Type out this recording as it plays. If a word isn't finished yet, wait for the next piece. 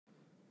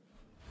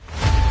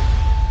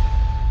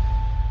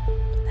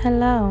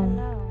Hello.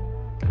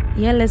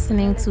 You're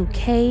listening to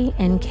K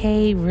and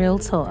K Real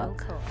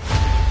Talk.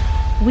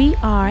 We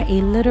are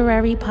a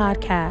literary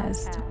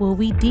podcast where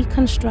we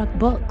deconstruct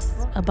books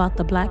about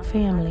the Black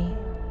family.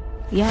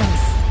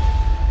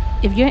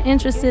 Yes. If you're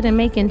interested in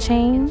making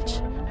change,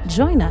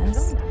 join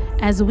us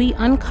as we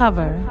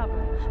uncover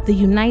the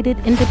United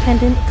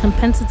Independent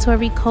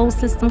Compensatory Code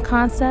system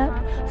concept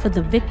for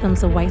the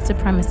victims of white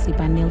supremacy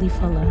by Neely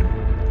Fuller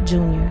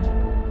Jr.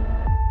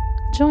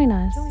 Join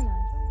us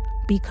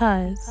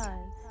because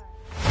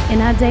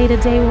in our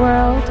day-to-day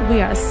world, we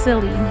are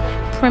silly,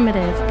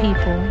 primitive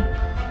people.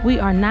 We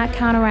are not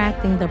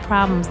counteracting the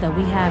problems that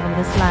we have in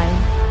this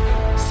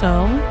life.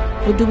 So,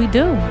 what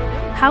do?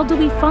 How do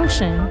we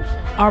function?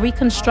 Are we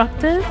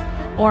constructive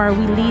or are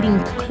we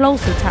leading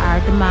closer to our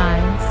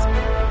demise?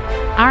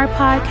 Our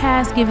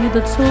podcast gives you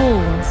the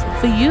tools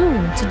for you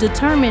to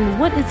determine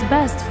what is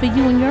best for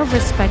you in your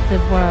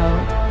respective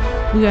world.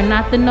 We are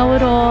not the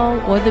know-it-all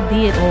or the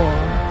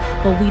be-it-all,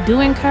 but we do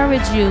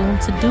encourage you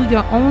to do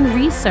your own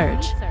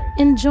research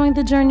and join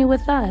the journey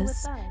with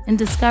us in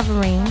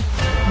discovering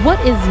what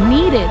is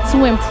needed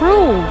to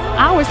improve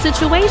our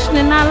situation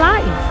in our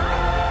life.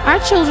 Our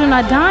children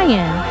are dying.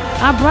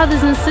 Our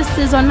brothers and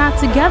sisters are not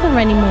together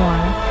anymore.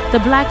 The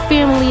Black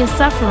family is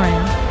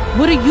suffering.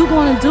 What are you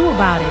going to do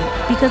about it?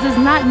 Because it's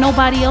not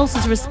nobody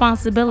else's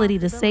responsibility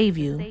to save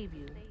you.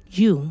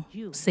 You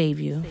save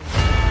you.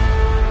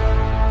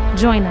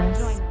 Join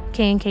us,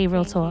 K&K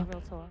Real Talk.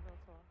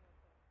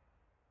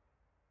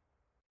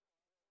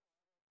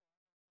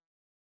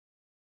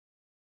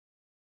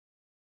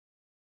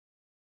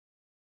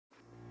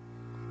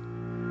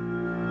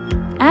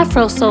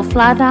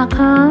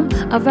 AfroSoFly.com,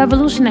 a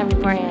revolutionary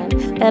brand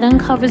that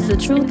uncovers the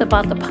truth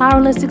about the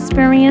powerless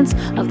experience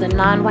of the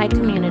non-white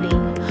community.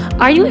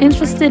 Are you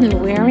interested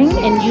in wearing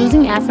and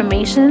using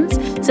affirmations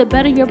to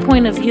better your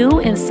point of view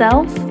in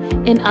self,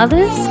 in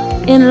others,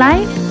 in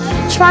life?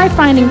 Try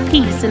finding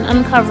peace and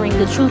uncovering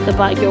the truth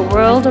about your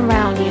world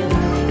around you.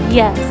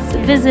 Yes,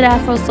 visit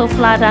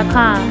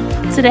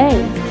AfroSoFly.com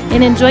today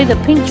and enjoy the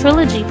Pink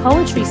Trilogy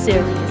Poetry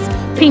Series.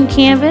 Pink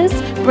Canvas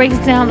breaks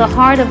down the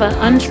heart of an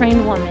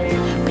untrained woman.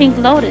 Pink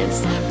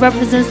Lotus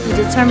represents the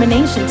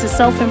determination to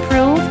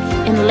self-improve,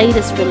 and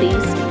latest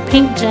release,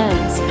 Pink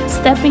Gems,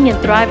 stepping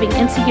and thriving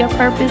into your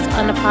purpose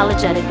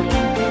unapologetically.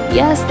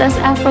 Yes, that's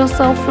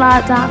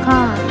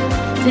AfroSoFly.com.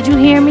 Did you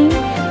hear me?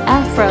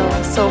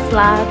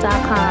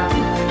 AfroSoFly.com.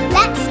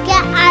 Let's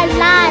get our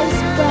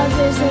lives,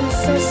 brothers and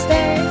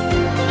sisters.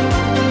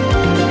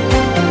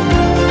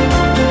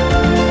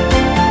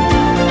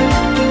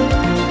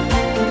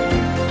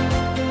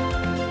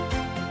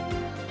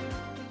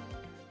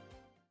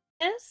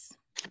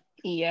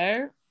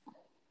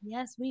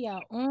 Yes, we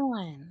are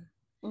on.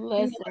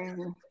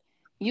 Listen,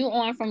 you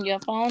on from your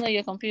phone or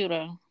your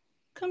computer?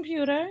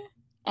 Computer.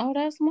 Oh,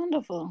 that's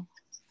wonderful.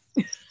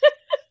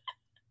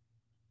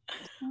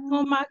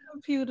 On my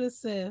computer,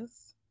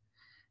 sis.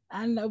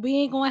 I know we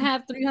ain't gonna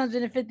have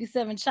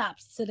 357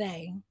 chops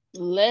today.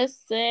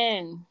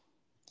 Listen,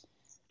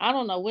 I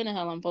don't know when the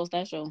hell I'm post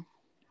that show.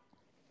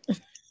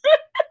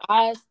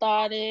 I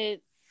started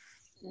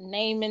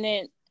naming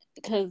it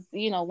because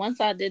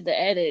once I did the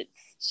edits,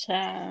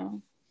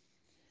 child,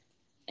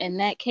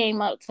 and that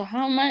came up to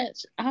how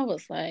much, I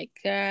was like,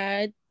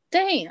 God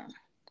damn.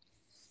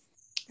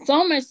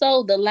 So much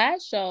so, the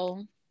last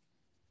show,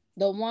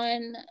 the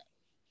one,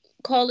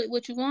 Call It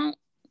What You Want.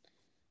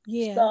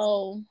 Yeah.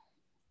 So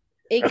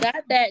it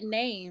got that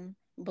name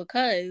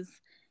because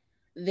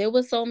there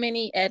were so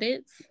many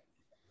edits.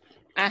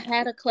 I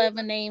had a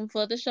clever name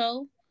for the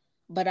show,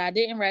 but I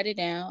didn't write it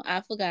down.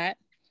 I forgot.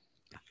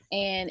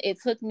 And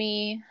it took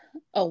me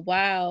a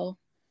while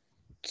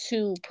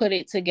to put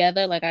it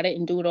together. Like, I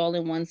didn't do it all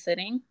in one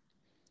sitting.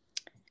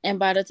 And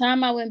by the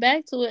time I went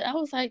back to it, I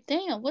was like,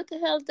 damn, what the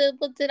hell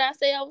what did I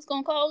say I was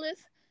going to call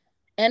this?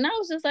 And I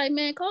was just like,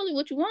 man, call it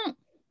what you want.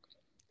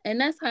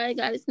 And that's how it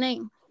got its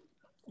name.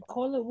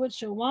 Call it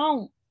what you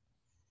want.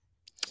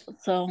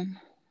 So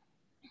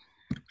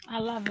I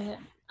love it.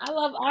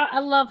 I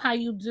love how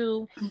you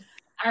do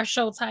our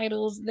show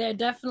titles. They're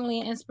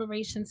definitely an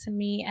inspiration to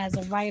me as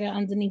a writer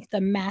underneath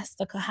the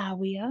master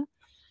Kahawia,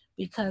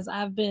 because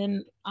I've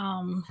been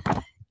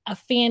a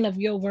fan of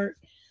your work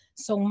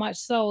so much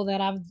so that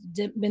I've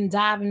been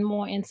diving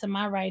more into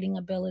my writing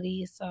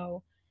ability.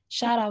 So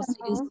shout out to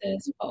you,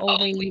 sis, for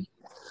always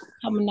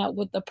coming up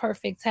with the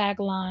perfect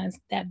taglines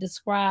that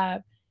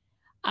describe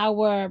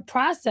our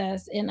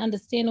process and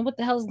understanding what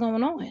the hell is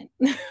going on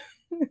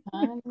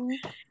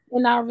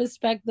in our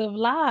respective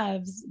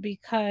lives.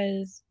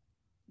 Because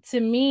to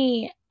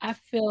me, I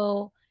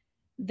feel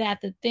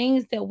that the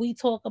things that we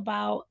talk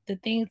about, the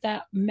things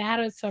that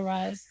matter to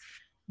us,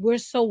 we're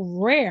so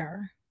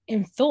rare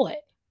in thought.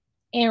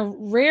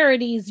 And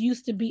rarities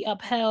used to be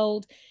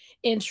upheld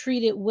and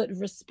treated with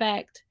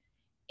respect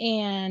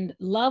and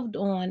loved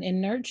on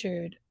and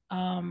nurtured.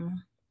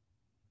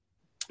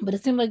 But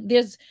it seems like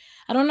there's,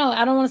 I don't know,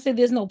 I don't want to say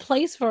there's no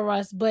place for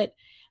us, but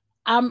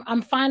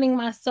I'm finding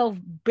myself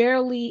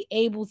barely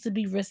able to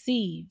be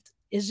received.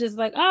 It's just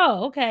like,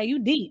 oh, okay, you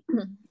deep.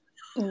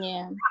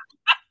 Yeah.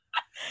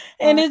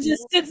 And it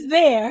just sits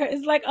there.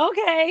 It's like,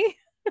 okay.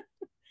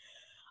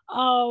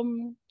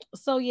 Um,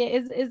 so yeah,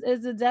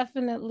 it's a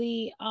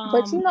definitely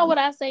But you know what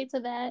I say to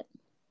that?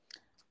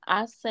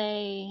 I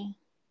say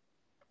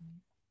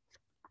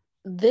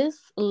this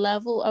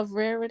level of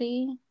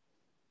rarity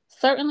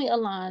certainly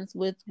aligns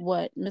with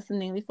what Mr.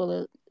 Neely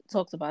Fuller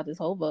talks about this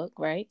whole book,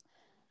 right?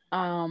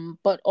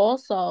 But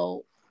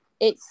also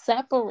it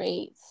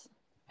separates.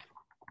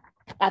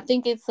 I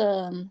think it's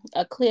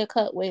a clear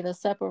cut way to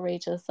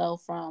separate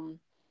yourself from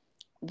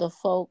the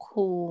folk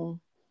who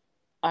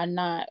are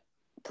not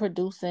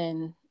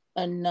producing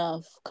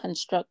enough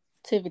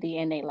constructivity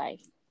in their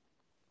life,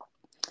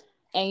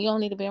 and you don't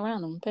need to be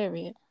around them.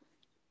 Period.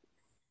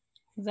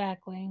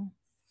 exactly.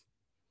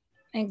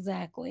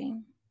 Exactly.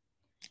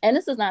 And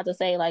this is not to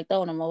say like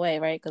throw them away,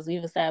 right? Because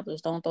we've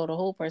established don't throw the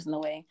whole person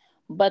away,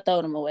 but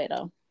throw them away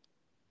though.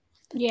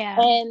 Yeah.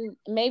 And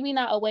maybe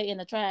not away in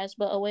the trash,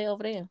 but away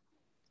over there.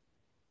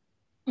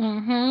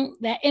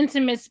 That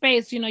intimate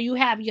space, you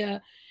have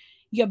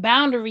your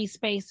boundary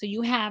space. So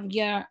you have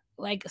your,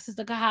 like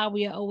Sister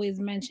Kahawia always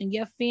mentioned,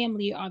 your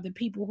family are the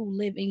people who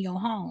live in your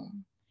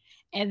home.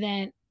 And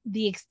then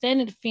the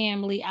extended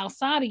family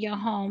outside of your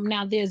home.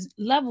 Now there's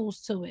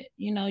levels to it.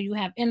 You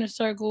have inner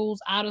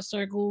circles, outer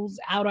circles,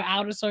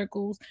 outer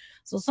circles.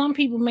 So some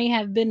people may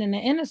have been in the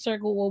inner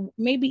circle, or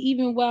maybe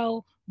even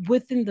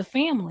within the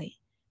family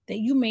that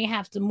you may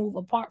have to move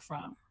apart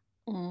from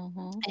Mm-hmm.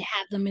 and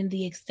have them in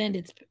the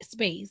extended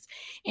space.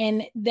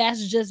 And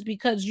that's just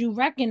because you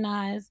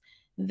recognize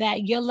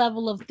that your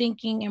level of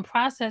thinking and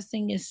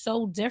processing is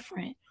so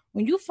different.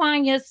 When you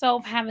find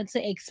yourself having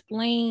to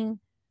explain,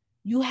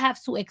 you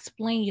have to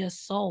explain your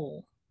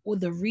soul or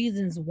the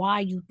reasons why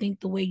you think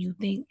the way you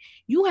think,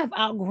 you have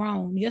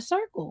outgrown your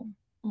circle.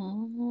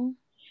 Mm-hmm.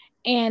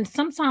 And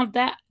sometimes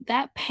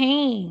that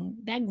pain,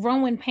 that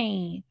growing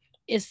pain,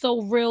 is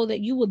so real that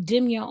you will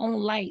dim your own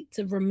light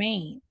to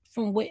remain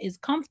from what is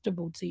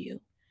comfortable to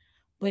you.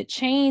 But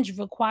change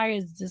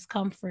requires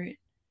discomfort.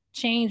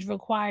 Change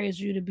requires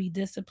you to be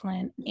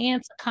disciplined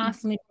and to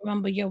constantly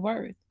remember your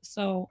worth.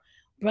 So,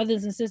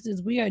 brothers and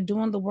sisters, we are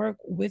doing the work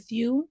with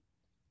you,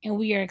 and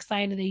we are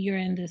excited that you're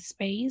in this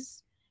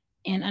space,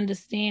 and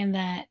understand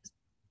that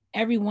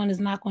everyone is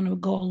not going to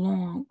go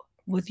along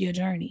with your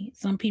journey.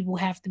 Some people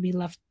have to be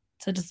left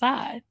to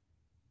decide,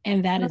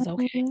 and that is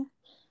okay. Mm-hmm.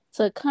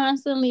 To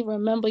constantly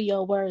remember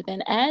your worth.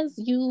 And as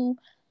you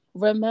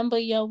remember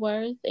your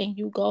worth and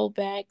you go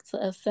back to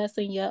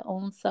assessing your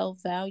own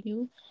self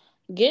value,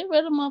 get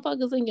rid of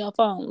motherfuckers in your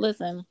phone.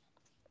 Listen,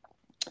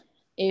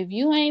 if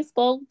you ain't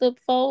spoke to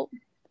folk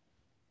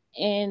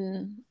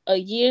in a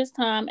year's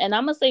time, and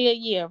I'm gonna say a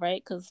year,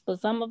 right? Because for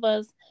some of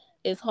us,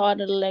 it's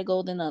harder to let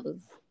go than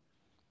others.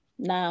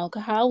 Now,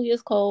 how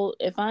is cold?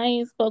 If I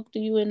ain't spoke to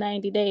you in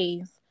 90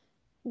 days,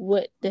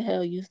 what the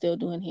hell you still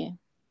doing here?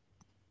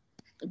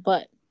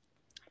 But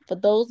for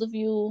those of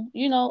you,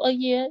 a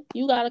year,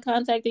 you got a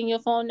contact in your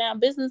phone now.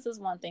 Business is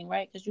one thing,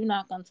 right? Because you're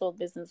not gonna talk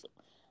business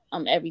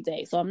every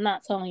day. So I'm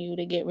not telling you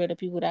to get rid of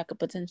people that could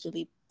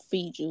potentially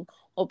feed you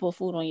or put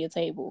food on your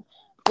table.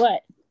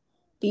 But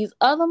these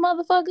other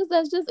motherfuckers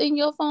that's just in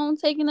your phone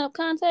taking up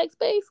contact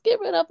space,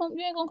 get rid of them.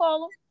 You ain't gonna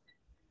call them,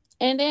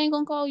 and they ain't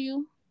gonna call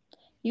you.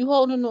 You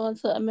holding on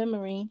to a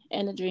memory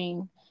and a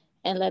dream,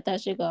 and let that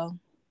shit go.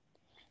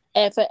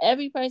 And for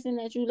every person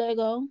that you let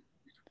go,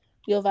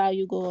 your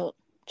value go up,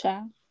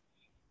 child.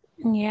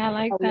 Yeah, I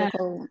like How we that.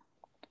 code.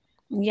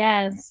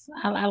 Yes,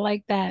 I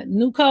like that.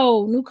 New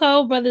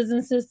code, brothers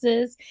and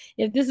sisters.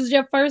 If this is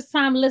your first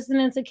time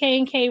listening to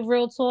K&K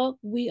Real Talk,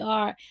 we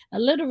are a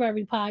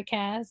literary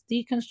podcast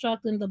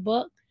deconstructing the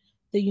book,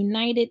 The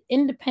United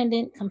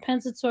Independent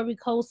Compensatory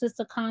Code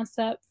System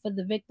Concept for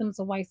the Victims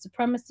of White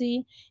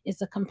Supremacy.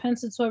 It's a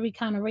compensatory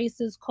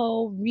counter-racist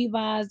code,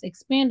 revised,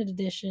 expanded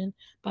edition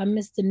by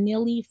Mr.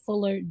 Neely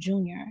Fuller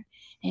Jr.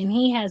 And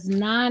he has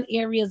 9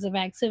 areas of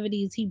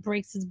activities he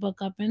breaks his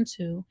book up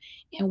into,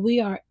 and we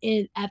are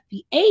at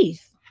the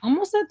eighth,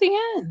 almost at the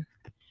end.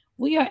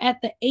 We are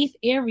at the eighth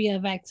area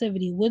of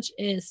activity, which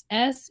is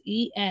sex.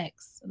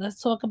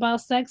 Let's talk about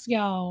sex,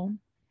 y'all.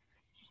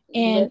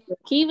 And Listen,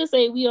 Kiva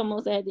say we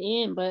almost at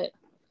the end, but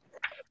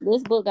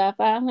this book got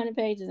 500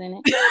 pages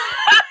in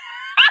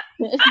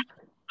it.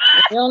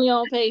 We're only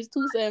on page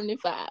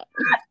 275.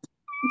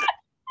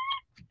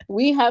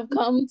 We have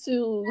come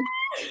to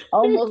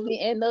almost the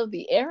end of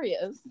the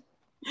areas.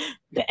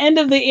 the end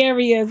of the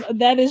areas,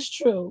 that is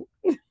true.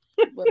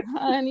 But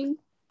honey,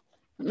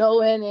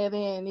 nowhere near the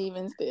end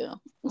even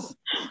still.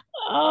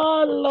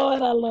 Oh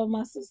Lord, I love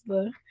my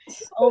sister.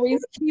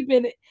 Always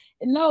keeping it.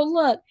 No,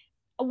 look,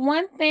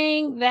 one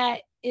thing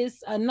that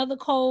is another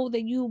code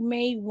that you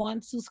may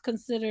want to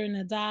consider and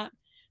adopt: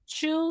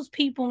 choose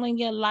people in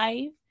your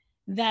life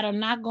that are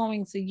not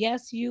going to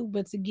yes you,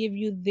 but to give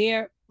you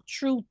their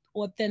true,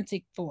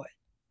 authentic thought,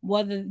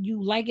 whether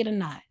you like it or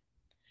not,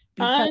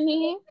 because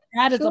Honey,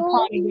 that is a true,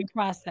 part of your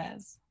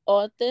process.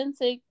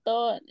 authentic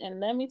thought. And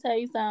let me tell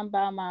you something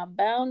about my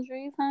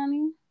boundaries,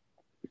 honey.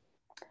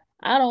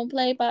 I don't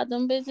play about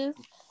them bitches.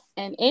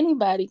 And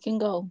anybody can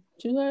go.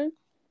 You heard?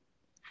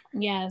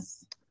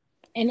 Yes.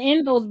 And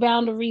in those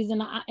boundaries in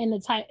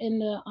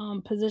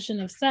the position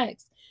of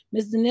sex,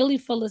 Mr. Neely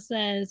Fuller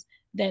says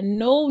that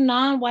no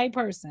non-white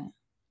person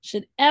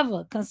should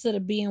ever consider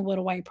being with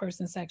a white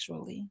person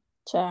sexually.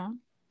 Child.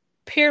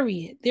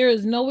 Period. There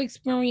is no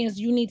experience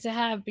you need to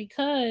have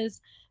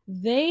because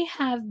they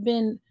have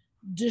been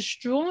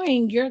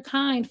destroying your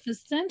kind for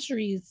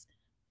centuries,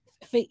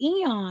 for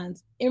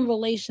eons, in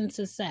relation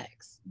to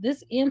sex.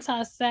 This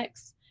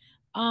anti-sex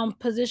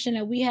position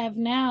that we have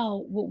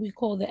now, what we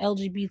call the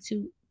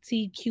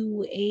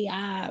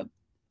LGBTQAI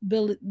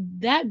bill,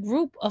 that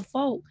group of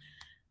folk,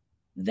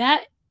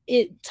 that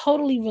it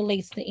totally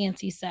relates to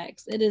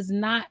anti-sex. It is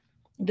not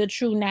the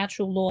true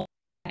natural law of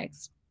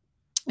sex.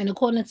 And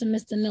according to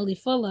Mr. Neely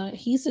Fuller,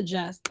 he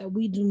suggests that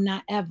we do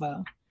not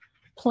ever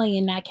play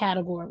in that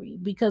category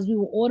because we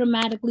will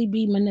automatically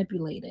be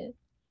manipulated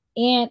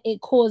and it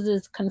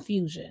causes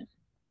confusion.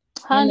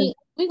 Honey,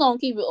 we gonna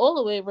keep it all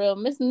the way real.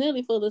 Miss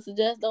Neely Fuller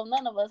suggests don't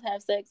none of us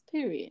have sex,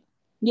 period.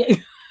 Yeah.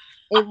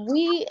 If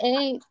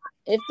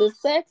the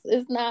sex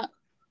is not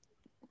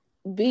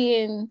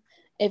being,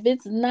 if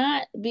it's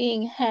not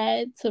being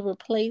had to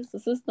replace the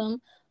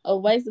system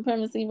of white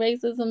supremacy,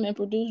 racism, and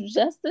produce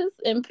justice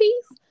and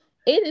peace,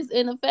 it is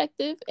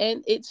ineffective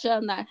and it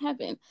shall not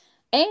happen.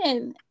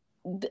 And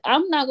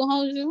I'm not gonna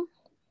hold you.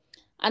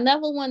 I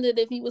never wondered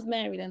if he was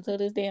married until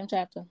this damn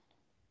chapter.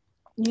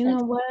 You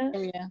know what?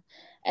 Yeah.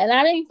 And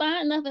I didn't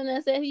find nothing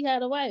that said he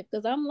had a wife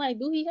because I'm like,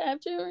 do he have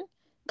children?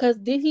 Because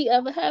did he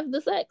ever have the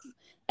sex?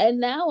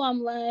 And now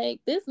I'm like,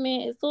 this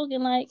man is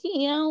talking like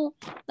he ain't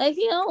never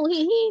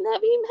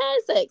even had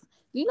sex.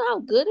 You know how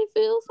good it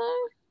feels, sir?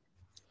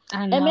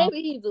 I know. And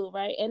maybe he do,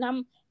 right? And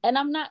I'm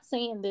not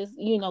saying this,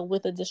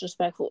 with a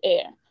disrespectful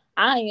air.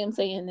 I am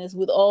saying this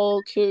with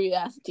all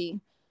curiosity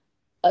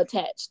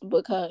attached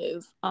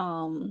because,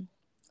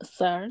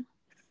 sir,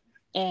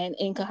 and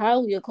in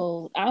Kahawia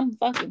code, I'm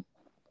fucking.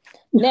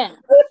 Now,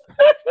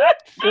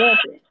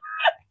 granted,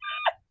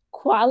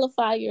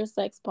 qualify your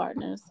sex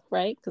partners,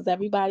 right? Because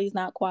everybody's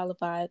not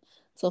qualified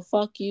to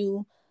fuck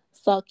you,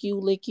 suck you,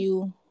 lick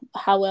you,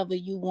 however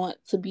you want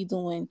to be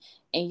doing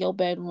in your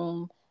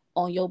bedroom,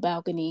 on your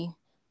balcony,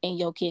 in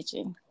your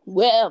kitchen,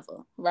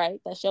 wherever,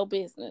 right? That's your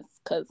business.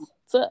 Because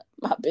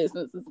my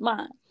business is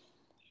mine.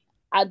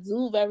 I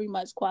do very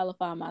much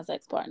qualify my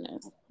sex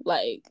partners.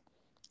 Like,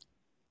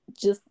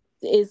 just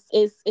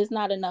it's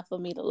not enough for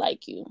me to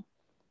like you.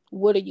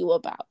 What are you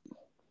about?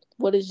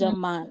 What is your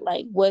mind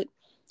like? What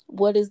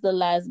is the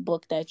last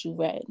book that you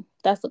read?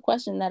 That's the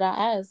question that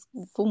I ask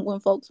from when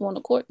folks want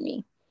to court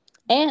me.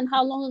 And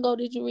how long ago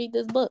did you read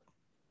this book?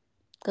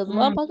 Because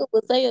motherfuckers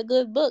would say a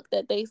good book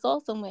that they saw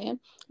somewhere.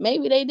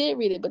 Maybe they did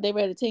read it, but they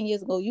read it 10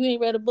 years ago. You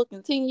ain't read a book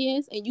in 10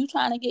 years and you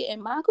trying to get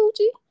in my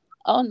coochie?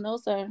 Oh, no,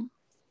 sir.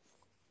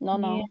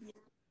 No.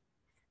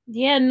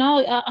 Yeah,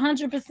 no,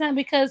 100%,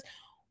 because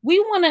we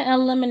want to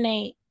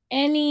eliminate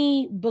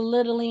any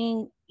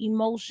belittling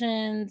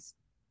emotions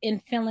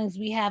and feelings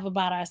we have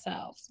about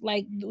ourselves.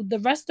 Like the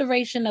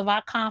restoration of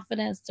our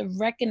confidence to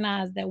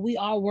recognize that we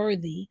are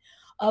worthy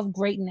of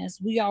greatness.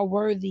 We are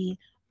worthy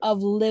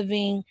of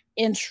living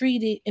and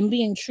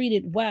being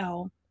treated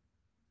well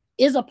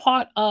is a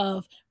part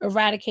of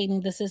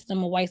eradicating the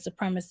system of white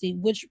supremacy,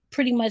 which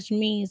pretty much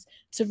means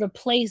to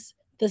replace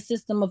the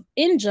system of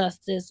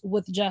injustice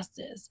with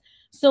justice.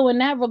 So, in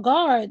that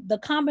regard, the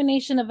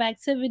combination of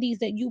activities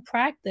that you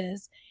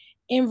practice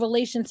in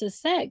relation to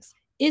sex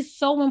is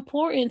so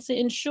important to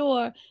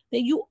ensure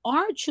that you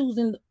are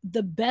choosing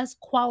the best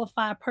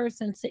qualified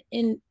person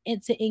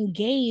to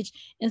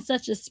engage in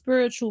such a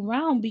spiritual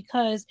realm.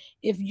 Because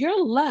if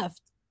you're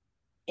left,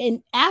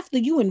 and after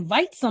you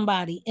invite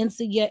somebody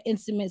into your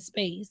intimate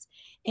space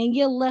and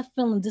you're left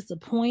feeling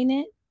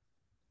disappointed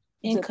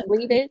and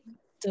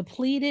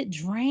depleted,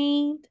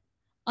 drained,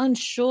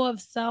 unsure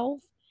of self,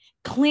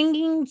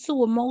 clinging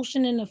to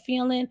emotion and a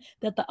feeling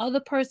that the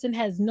other person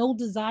has no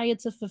desire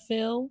to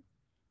fulfill,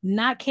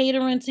 not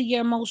catering to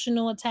your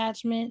emotional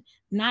attachment,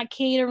 not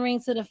catering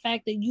to the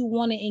fact that you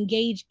want to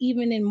engage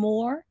even in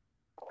more,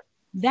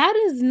 that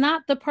is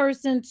not the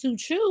person to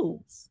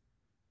choose.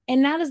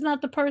 And that is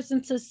not the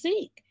person to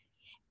seek.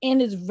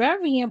 And it's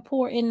very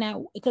important that,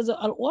 because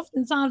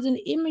oftentimes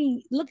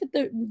look at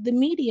the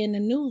media and the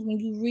news when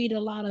you read a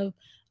lot of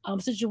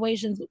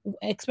situations,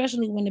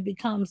 especially when it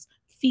becomes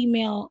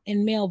female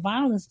and male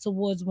violence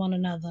towards one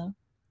another.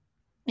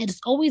 It's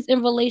always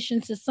in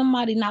relation to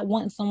somebody not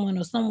wanting someone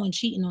or someone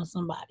cheating on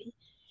somebody.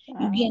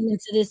 You getting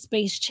into this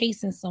space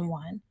chasing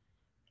someone.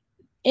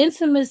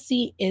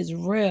 Intimacy is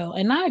real,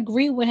 and I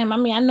agree with him. I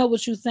mean, I know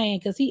what you're saying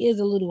because he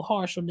is a little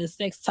harsh on this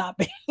sex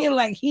topic.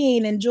 Like he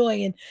ain't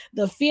enjoying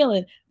the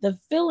feeling. The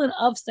feeling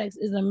of sex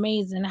is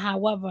amazing.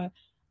 However,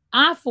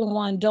 I for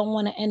one don't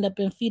want to end up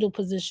in fetal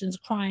positions,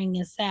 crying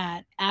and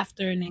sad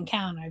after an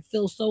encounter. It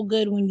feels so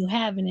good when you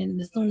have it,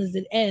 and as soon as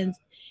it ends,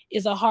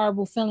 it's a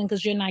horrible feeling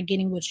because you're not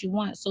getting what you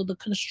want. So the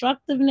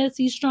constructiveness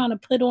he's trying to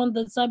put on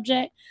the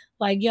subject,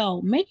 like,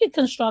 yo, make it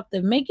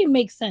constructive, make it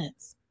make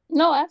sense.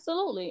 No,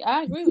 absolutely.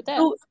 I agree with that.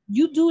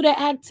 You do the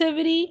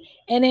activity,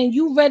 and then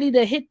you ready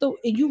to hit the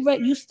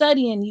you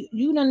studying.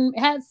 You done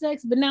had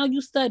sex, but now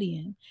you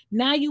studying.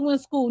 Now you in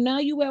school. Now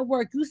you at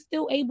work. You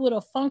still able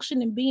to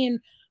function and be in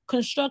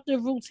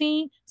constructive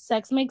routine.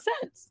 Sex makes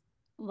sense.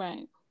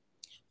 Right.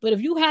 But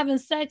if you having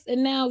sex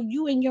and now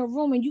you in your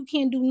room and you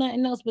can't do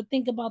nothing else but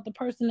think about the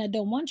person that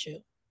don't want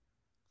you.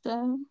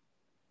 So,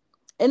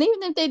 and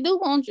even if they do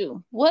want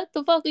you, what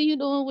the fuck are you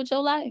doing with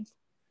your life?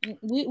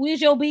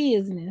 Where's your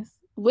business?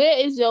 Where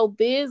is your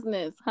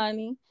business,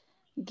 honey?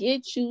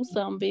 Get you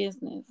some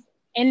business.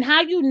 And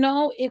how you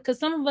know it? Because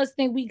some of us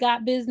think we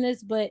got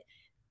business, but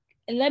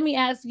let me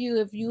ask you,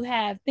 if you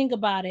have, think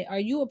about it. Are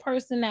you a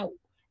person that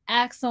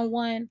asks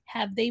someone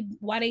have they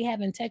why they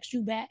haven't text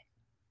you back,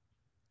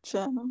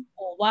 Child.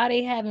 or why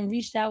they haven't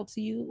reached out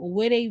to you, or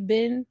where they've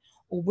been,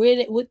 or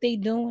what they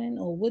doing,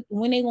 or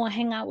when they gonna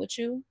hang out with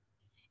you?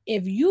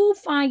 If you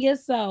find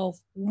yourself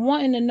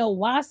wanting to know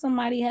why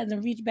somebody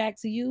hasn't reached back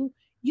to you,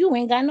 you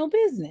ain't got no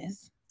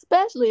business.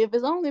 Especially if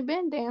it's only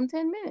been damn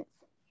 10 minutes.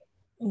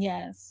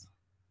 Yes.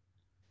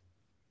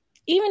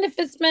 Even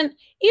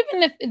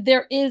if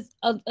there is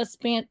a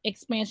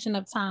expansion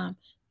of time,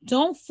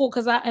 don't fall,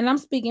 because I'm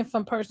speaking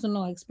from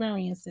personal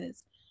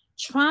experiences.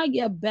 Try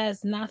your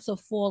best not to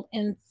fall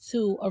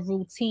into a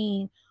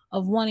routine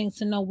of wanting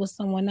to know what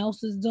someone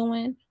else is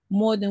doing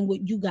more than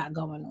what you got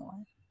going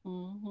on.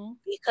 Mm-hmm.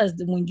 Because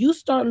when you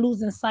start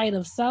losing sight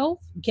of self,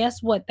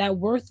 guess what? That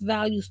worth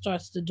value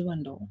starts to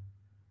dwindle.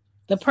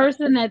 The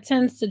person that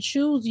tends to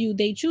choose you,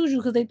 they choose you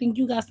because they think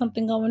you got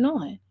something going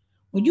on.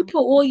 When you Mm-hmm. put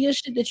all your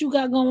shit that you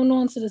got going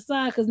on to the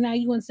side because now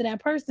you into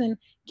that person,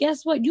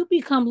 guess what? You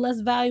become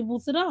less valuable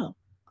to them.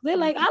 They're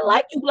like, I Mm-hmm.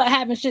 like you like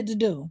having shit to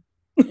do.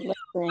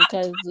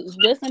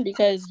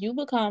 Because you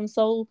become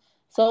so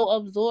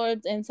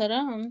absorbed into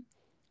them,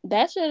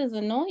 that shit is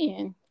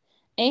annoying.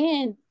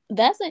 And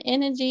that's an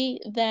energy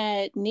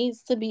that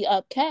needs to be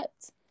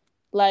upkept.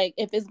 Like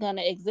if it's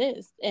gonna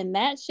exist. And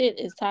that shit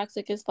is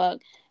toxic as fuck.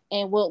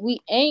 And what we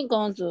ain't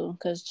gonna do,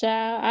 cause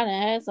child, I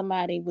done had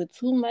somebody with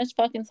too much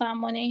fucking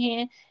time on their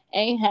hand,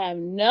 ain't have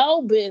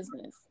no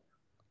business.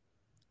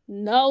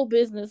 No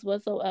business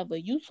whatsoever.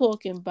 You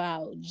talking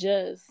about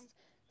just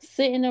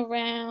sitting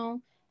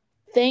around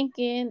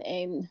thinking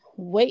and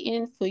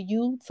waiting for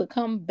you to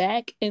come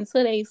back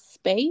into their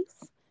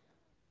space.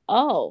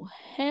 Oh,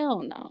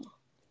 hell no.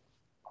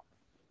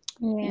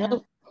 Yeah,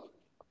 Nope.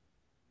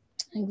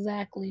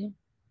 exactly.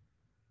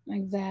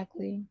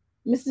 Exactly.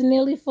 Mr.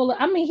 Neely Fuller,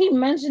 I mean, he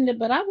mentioned it,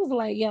 but I was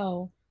like,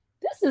 yo,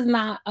 this is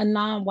not a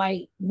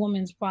non-white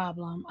woman's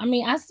problem. I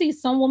mean, I see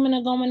some women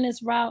are going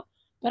this route,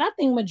 but I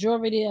think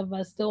majority of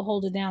us still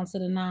hold it down to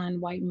the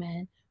non-white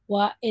men.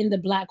 Well, in the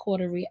black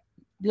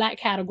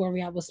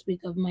category, I will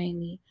speak of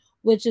mainly,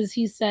 which is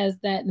he says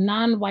that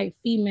non-white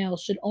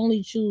females should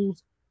only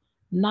choose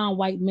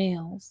non-white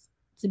males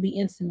to be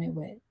intimate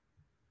with.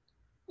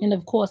 And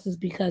of course, it's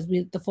because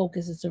the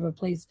focus is to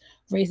replace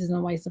racism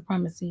and white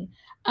supremacy.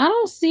 I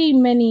don't see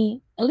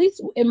many, at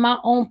least in my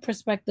own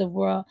perspective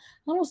world,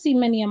 I don't see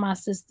many of my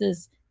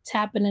sisters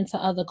tapping into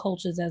other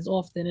cultures as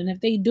often. And if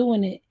they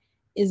doing it,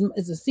 is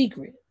a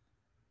secret.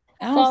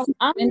 I don't So see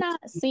I'm many. not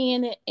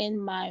seeing it in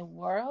my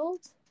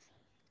world.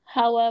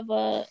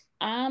 However,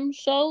 I'm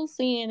sure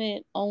seeing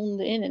it on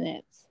the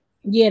internet.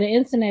 Yeah, the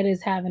internet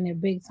is having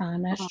it big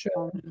time. That's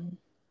true. Um,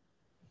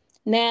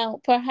 Now,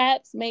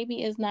 perhaps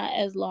maybe it's not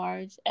as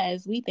large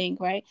as we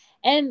think, right?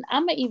 And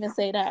I'm gonna even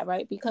say that,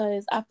 right?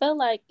 Because I feel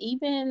like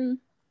even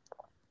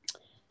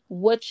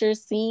what you're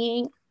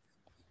seeing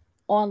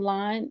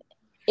online,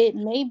 it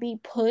may be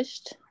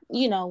pushed,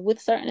 with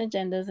certain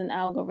agendas and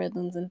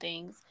algorithms and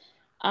things.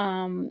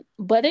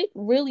 But it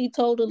really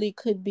totally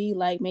could be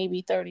like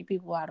maybe 30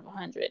 people out of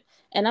 100.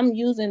 And I'm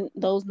using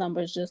those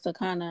numbers just to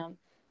kind of,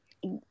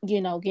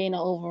 gain an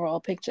overall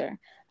picture.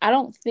 I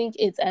don't think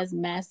it's as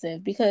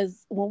massive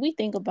because when we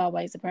think about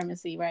white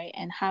supremacy, right,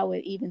 and how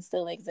it even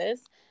still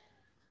exists,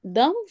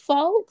 them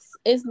folks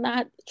is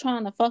not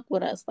trying to fuck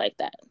with us like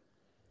that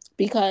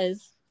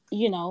because,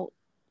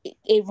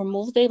 it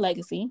removes their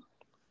legacy.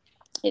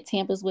 It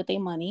tampers with their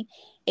money.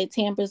 It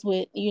tampers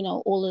with,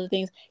 all of the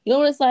things. You know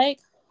what it's like?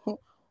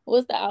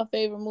 What's our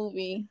favorite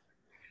movie?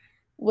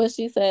 What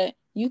she said,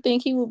 you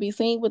think he will be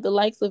seen with the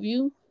likes of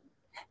you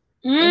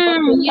in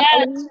front of his Yes,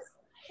 colleagues?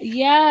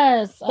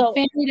 yes, a So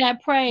family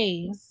that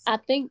prays. I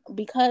think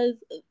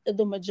because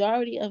the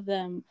majority of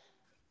them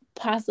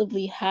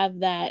possibly have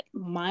that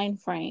mind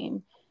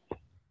frame,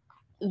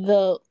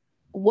 the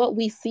what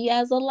we see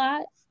as a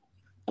lot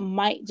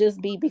might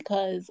just be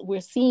because we're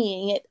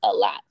seeing it a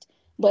lot,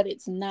 but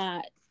it's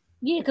not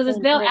Yeah, because it's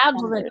in their great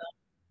algorithm. numbers.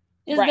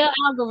 It's Right. their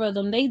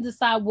algorithm. They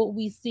decide what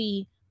we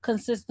see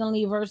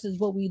consistently versus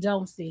what we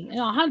don't see. And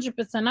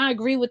 100%, I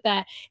agree with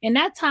that. And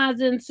that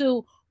ties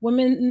into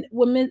when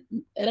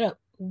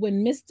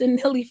Mr.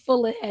 Neely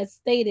Fuller has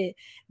stated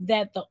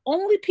that the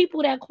only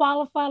people that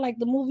qualify, like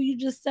the movie you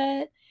just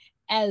said,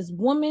 as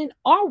women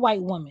are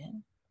white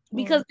women.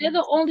 Because they're Mhm.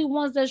 the only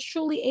ones that's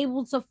truly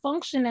able to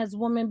function as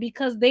women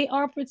because they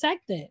are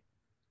protected.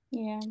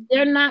 Yeah.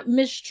 They're not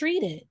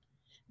mistreated.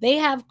 They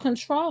have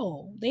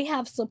control. They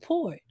have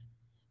support.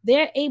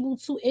 They're able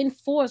to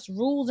enforce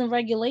rules and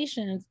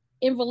regulations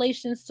in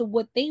relations to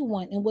what they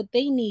want and what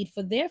they need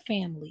for their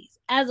families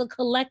as a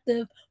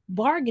collective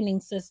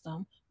bargaining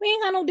system. We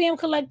ain't got no damn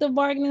collective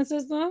bargaining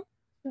system.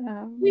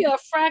 We are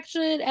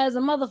fractured as a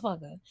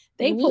motherfucker.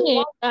 They We put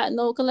ain't got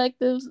no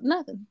collectives,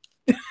 nothing.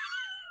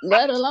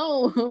 Let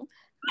alone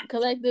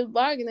collective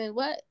bargaining.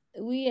 What?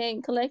 We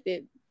ain't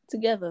collected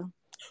together.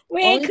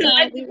 we ain't Only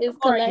time we collective is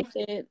bargaining.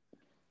 collected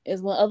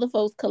is when other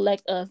folks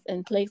collect us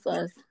and place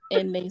us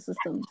in their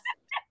systems.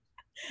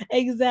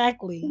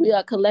 Exactly. We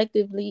are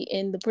collectively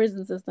in the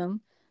prison system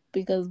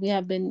because we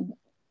have been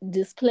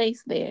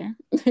displaced there,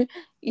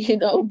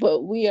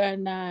 but we are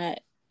not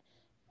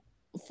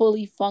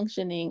fully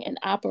functioning and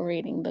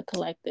operating the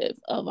collective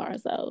of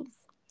ourselves.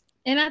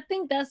 And I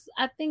think that's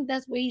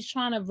what he's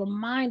trying to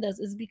remind us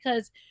is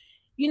because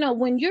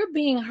when you're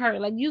being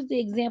hurt, like use the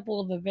example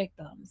of a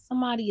victim.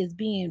 Somebody is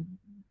being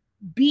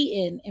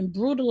beaten and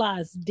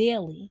brutalized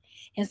daily,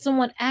 and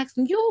someone asks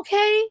them, "You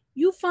okay?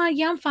 You fine?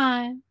 Yeah, I'm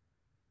fine."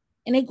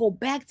 And they go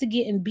back to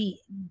getting beat,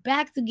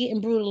 back to getting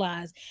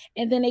brutalized,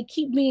 and then they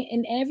keep being.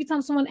 And every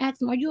time someone asks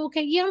them, "Are you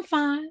okay?" "Yeah, I'm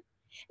fine."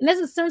 And that's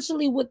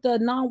essentially what the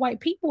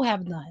non-white people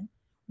have done.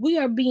 We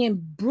are being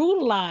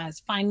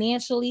brutalized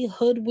financially,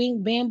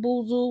 hoodwinked,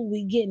 bamboozled.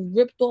 We getting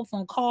ripped off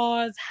on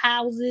cars,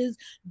 houses,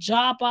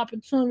 job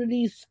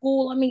opportunities,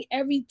 school. I mean,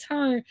 every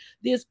turn,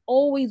 there's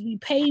always we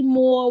pay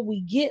more,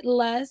 we get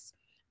less.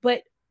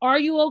 But are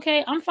you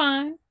okay? I'm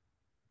fine.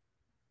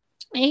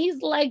 And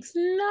he's like,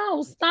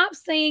 no, stop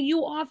saying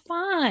you are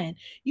fine.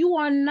 You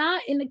are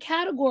not in the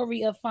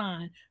category of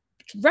fine.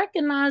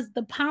 Recognize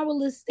the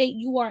powerless state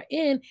you are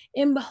in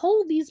and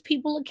hold these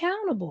people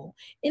accountable.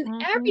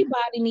 And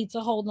everybody needs to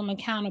hold them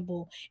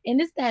accountable.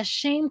 And it's that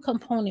shame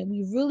component.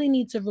 We really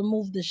need to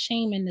remove the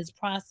shame in this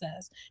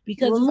process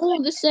because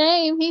remove the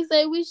shame. He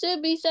said we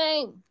should be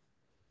shamed.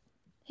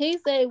 He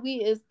said we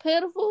is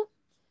pitiful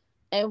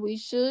and we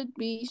should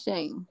be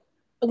shamed.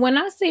 when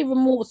I say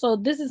remove, so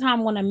this is how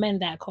I'm going to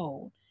amend that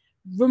code.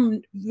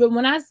 When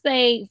I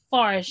say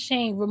far as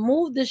shame,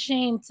 remove the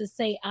shame to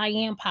say I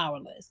am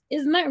powerless.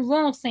 It's nothing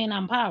wrong saying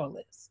I'm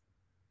powerless.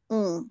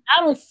 I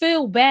don't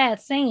feel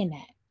bad saying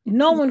that,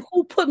 knowing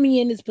who put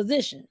me in this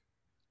position.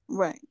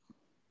 Right.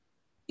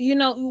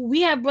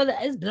 We have brother.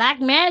 It's black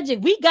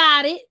magic. We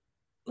got it.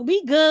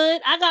 We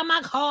good. I got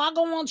my car. I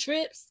go on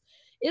trips.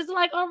 It's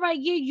like, all right,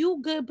 yeah, you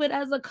good, but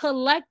as a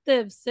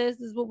collective, sis,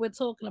 is what we're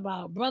talking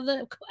about,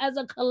 brother. As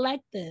a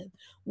collective,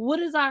 what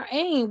is our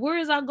aim? Where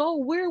is our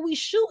goal? Where are we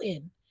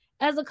shooting?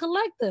 As a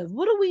collective,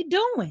 what are we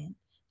doing?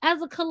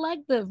 As a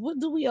collective, what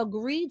do we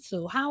agree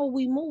to? How are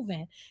we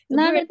moving?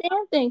 Not a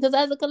damn thing, because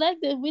as a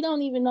collective, we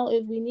don't even know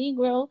if we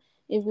Negro,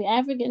 if we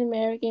African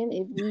American,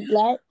 if we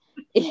Black,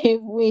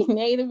 if we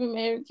Native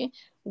American.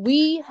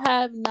 We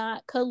have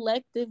not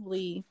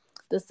collectively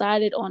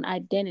decided on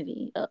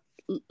identity,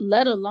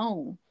 let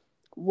alone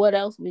what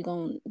else we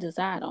gonna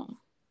decide on.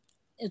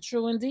 It's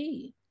true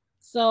indeed.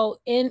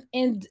 So in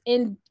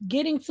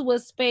getting to a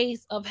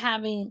space of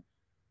having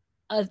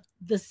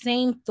the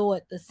same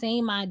thought, the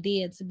same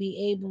idea to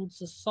be able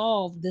to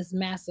solve this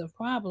massive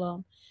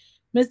problem,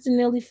 Mr.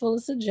 Neely Fuller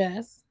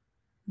suggests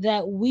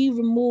that we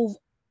remove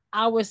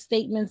our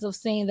statements of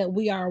saying that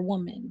we are a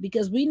woman,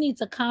 because we need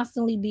to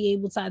constantly be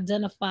able to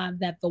identify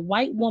that the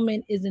white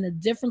woman is in a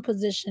different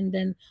position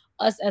than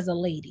us as a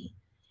lady.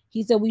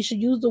 He said we should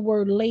use the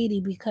word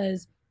lady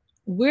because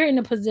we're in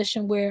a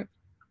position where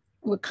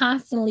we're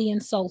constantly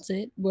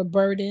insulted, we're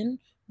burdened,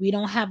 we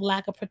don't have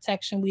lack of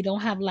protection, we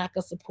don't have lack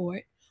of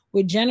support,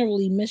 we're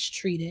generally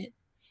mistreated,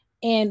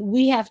 and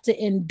we have to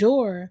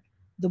endure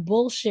the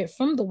bullshit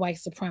from the white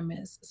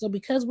supremacists. So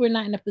because we're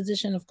not in a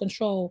position of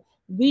control,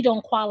 we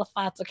don't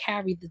qualify to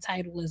carry the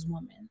title as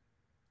women.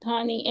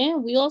 Honey,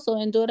 and we also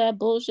endure that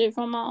bullshit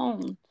from our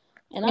own.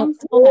 And I'm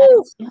so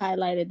happy you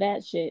highlighted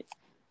that shit.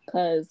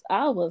 Cause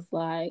I was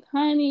like,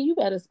 honey, you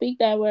better speak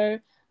that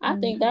word. I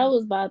think that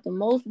was about the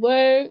most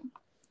word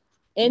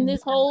in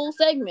this whole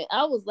segment.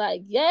 I was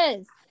like,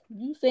 yes,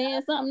 you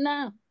saying something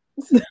now.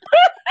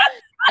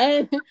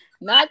 And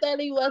not that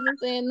he wasn't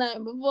saying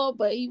nothing before,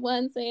 but he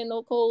wasn't saying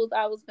no codes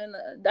I was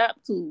finna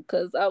adapt to.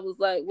 Cause I was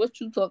like, what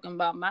you talking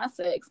about? My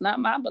sex, not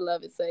my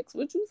beloved sex.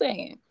 What you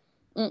saying?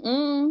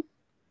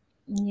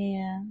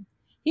 Yeah.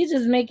 He's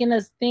just making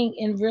us think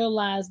and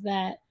realize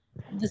that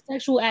the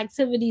sexual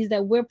activities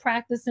that we're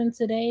practicing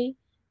today,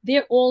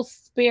 they're all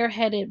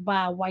spearheaded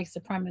by white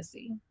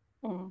supremacy.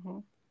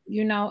 And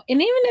even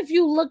if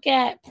you look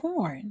at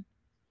porn,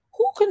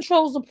 who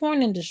controls the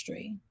porn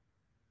industry?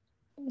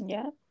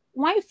 Yeah.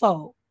 White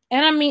folk.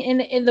 And I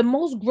mean, in the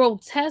most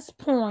grotesque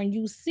porn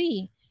you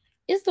see,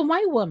 it's the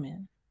white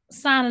woman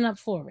signing up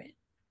for it.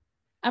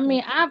 I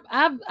mean,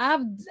 I've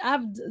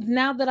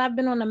now that I've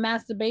been on a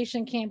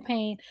masturbation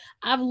campaign,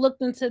 I've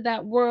looked into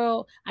that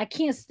world. I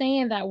can't stay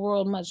in that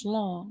world much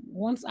long.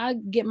 Once I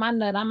get my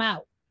nut, I'm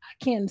out.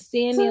 I can't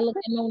stand there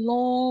looking no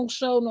long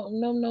show,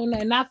 no.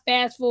 And I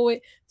fast forward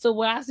to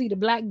where I see the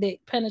black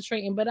dick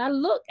penetrating. But I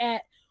look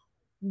at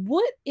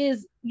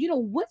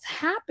what's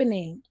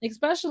happening,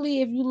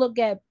 especially if you look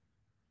at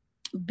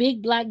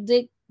big black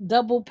dick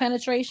double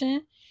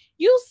penetration.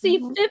 You see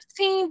Mm-hmm.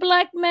 15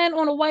 black men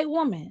on a white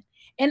woman.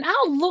 And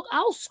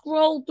I'll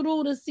scroll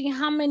through to see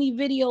how many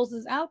videos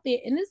is out there.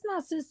 And it's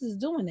not sisters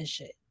doing this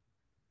shit.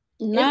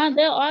 It's Nah,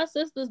 there are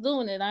sisters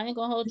doing it. I ain't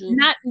gonna hold you.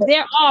 not,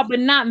 there are, but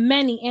not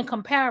many in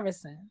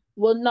comparison.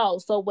 Well, no.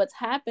 So what's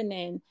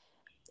happening?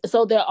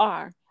 So there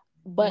are,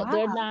 but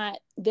Wow.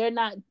 they're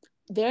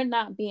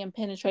not being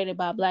penetrated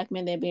by black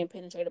men. They're being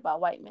penetrated by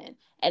white men,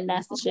 and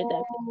that's the shit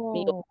that pisses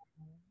me off Oh,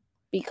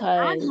 I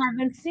because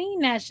haven't seen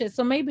that shit.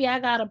 So maybe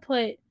I'm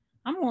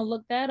gonna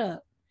look that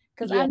up.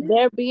 Cause yeah,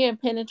 they're being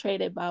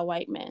penetrated by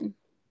white men,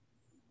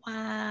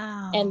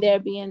 and wow. they're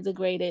being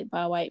degraded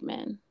by white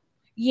men.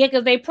 Yeah,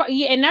 because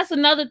yeah, and that's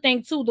another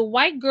thing too. The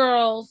white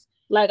girls,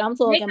 Like I'm they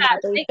talking got about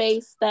their they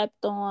face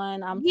stepped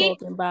on. I'm yeah,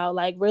 talking about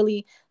like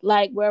really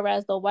like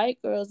whereas the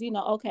white girls,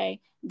 okay,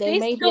 they they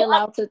may be still up.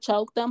 allowed to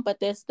choke them, but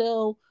they're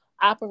still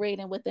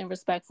operating within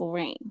respectful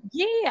range.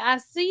 Yeah, I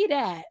see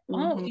that.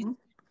 Oh, Mm-hmm.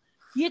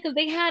 yeah, because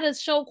they had a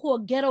show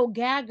called Ghetto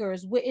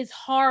Gaggers, where it's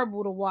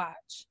horrible to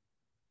watch.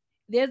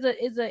 There's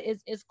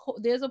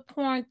a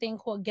porn thing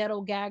called Ghetto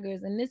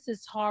Gaggers, and this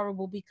is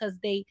horrible because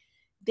they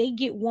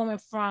get women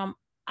from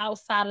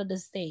outside of the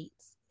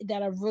states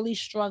that are really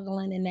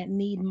struggling and that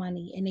need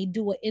money, and they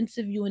do an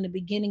interview in the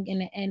beginning and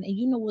the end. And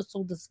you know what's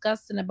so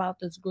disgusting about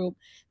this group?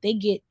 They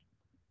get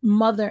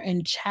mother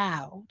and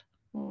child,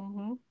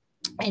 Mm-hmm.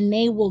 and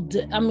they will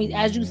do, I mean,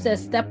 as you said,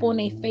 step on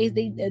their face,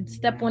 they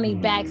step on their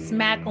back,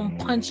 smack them,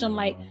 punch them,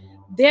 like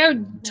they're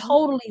Mm-hmm.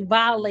 totally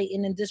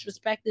violating and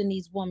disrespecting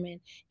these women.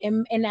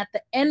 And at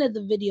the end of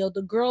the video,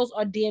 the girls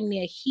are damn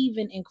near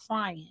heaving and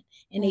crying,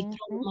 and they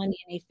throw Mm-hmm. money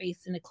in their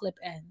face, and the clip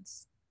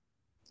ends.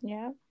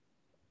 Yeah.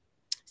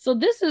 So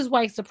this is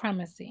white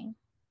supremacy.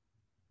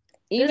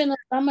 This, Even if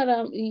some of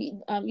them,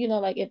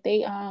 like if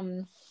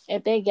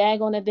they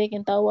gag on a dick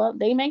and throw up,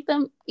 they make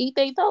them eat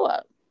they throw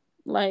up.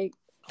 Like,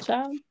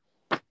 child.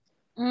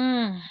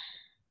 mm.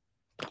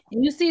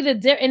 And you see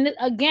and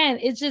again,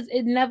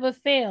 it never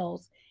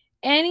fails.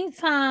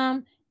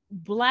 Anytime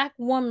black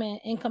women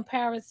in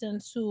comparison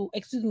to,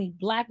 excuse me,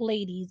 black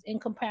ladies in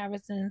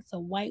comparison to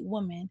white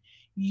women,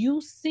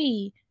 you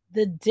see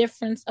the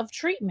difference of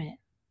treatment.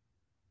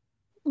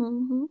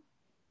 Mm-hmm.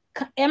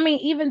 I mean,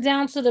 even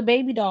down to the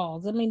baby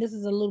dolls. I mean, this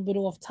is a little bit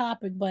off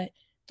topic, but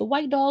the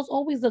white dolls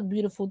always look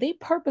beautiful. They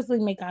purposely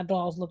make our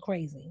dolls look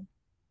crazy.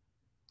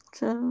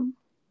 Child.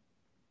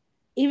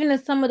 Even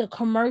in some of the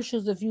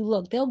commercials, if you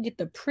look, they'll get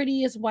the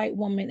prettiest white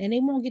woman and they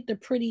won't get the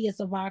prettiest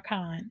of our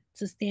kind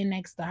to stand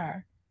next to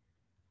her.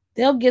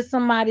 They'll get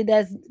somebody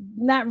that's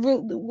not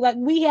real, like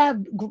we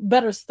have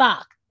better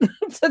stock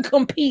to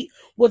compete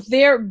with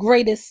their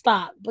greatest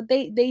stock. But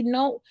they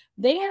know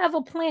they have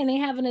a plan, they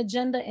have an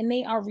agenda, and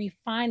they are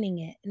refining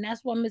it. And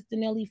that's what Mr.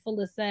 Neely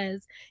Fuller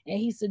says. And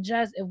he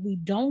suggests if we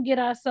don't get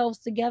ourselves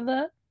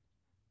together,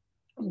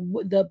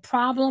 the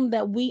problem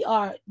that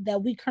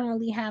we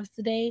currently have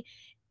today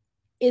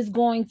is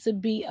going to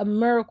be a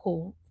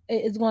miracle.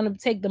 It's going to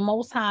take the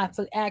Most High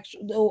to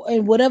actually,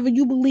 and whatever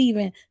you believe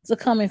in, to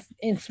come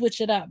and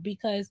switch it up,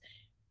 because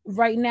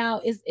right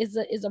now is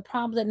a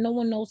problem that no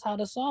one knows how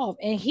to solve.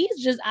 And his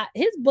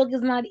book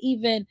is not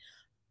even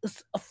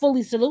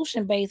fully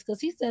solution based, because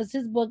he says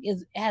his book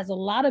has a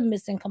lot of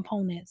missing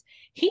components.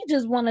 He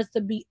just wants us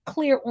to be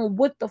clear on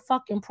what the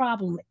fucking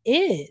problem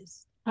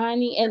is.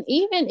 Honey, and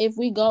even if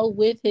we go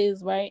with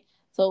his right,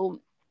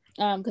 so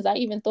because I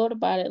even thought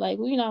about it, like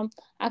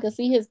I could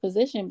see his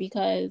position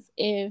because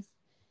if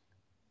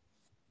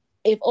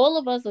all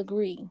of us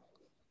agree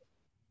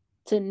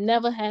to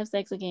never have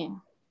sex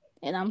again,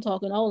 and I'm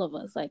talking all of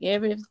us, like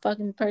every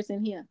fucking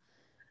person here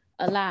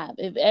alive,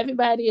 if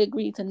everybody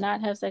agreed to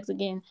not have sex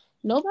again,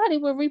 nobody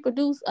would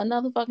reproduce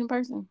another fucking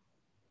person.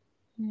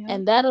 Yeah.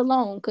 And that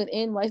alone could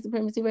end white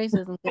supremacy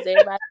racism because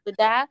everybody would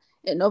die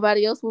and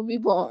nobody else will be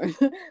born.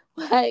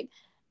 Like,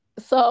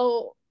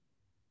 so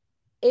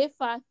if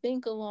I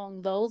think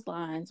along those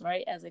lines,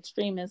 right, as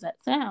extreme as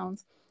that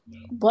sounds,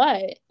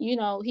 but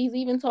he's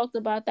even talked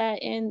about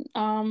that in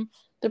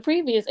the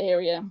previous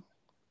area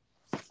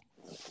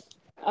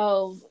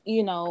of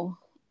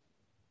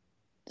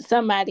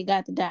somebody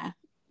got to die.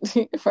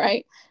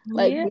 Right?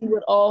 Like Yeah. we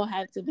would all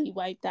have to be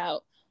wiped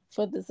out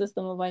for the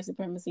system of white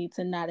supremacy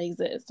to not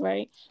exist,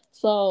 right?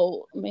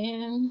 So,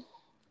 man,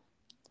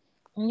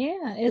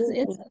 Yeah,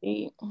 it's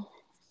deep.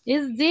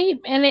 it's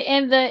deep, and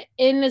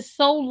it's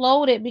so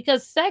loaded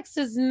because sex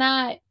is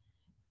not,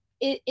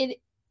 it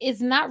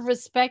is not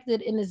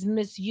respected and is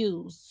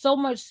misused so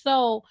much.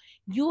 So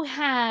you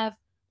have,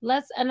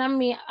 and I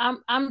mean,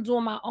 I'm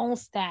doing my own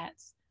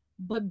stats,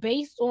 but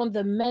based on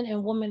the men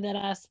and women that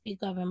I speak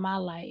of in my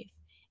life,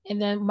 and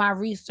then my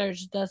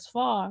research thus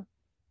far,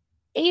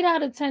 8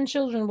 out of 10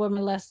 children were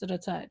molested or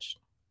touched,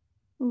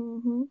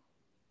 Mm-hmm.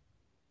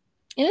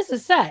 and this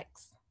is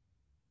sex.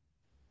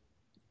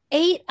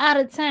 8 out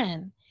of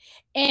 10.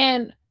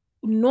 And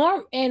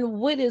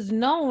what is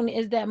known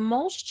is that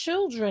most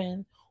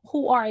children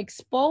who are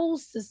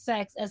exposed to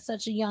sex at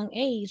such a young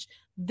age,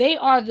 they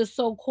are the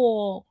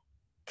so-called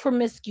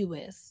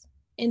promiscuous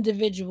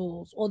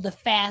individuals or the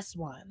fast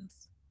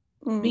ones,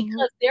 Mm-hmm.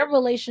 because their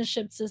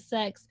relationship to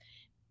sex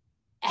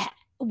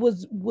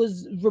was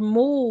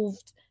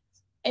removed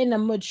in a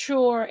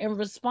mature and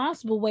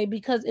responsible way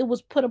because it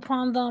was put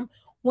upon them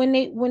when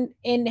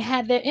and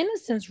had their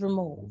innocence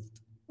removed.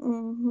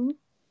 Mm-hmm.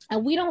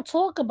 And we don't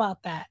talk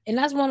about that. And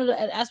that's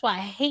why I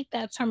hate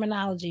that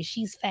terminology.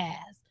 She's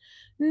fast.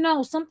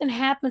 No, something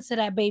happened to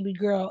that baby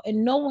girl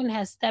and no one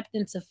has stepped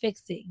in to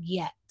fix it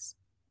yet.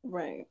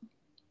 Right.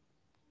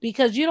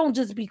 Because you don't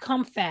just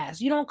become fast.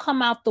 You don't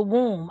come out the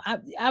womb.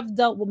 I've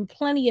dealt with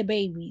plenty of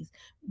babies.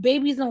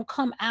 Babies don't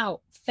come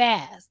out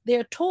fast.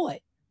 They're taught.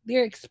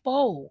 They're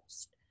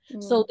exposed.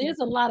 So Mm-hmm. there's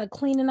a lot of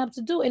cleaning up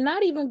to do, and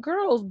not even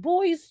girls,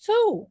 boys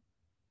too.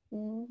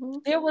 Mm-hmm.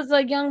 There was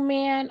a young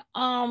man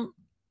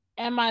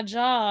at my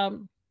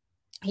job.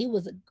 He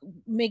was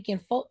making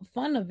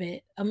fun of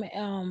it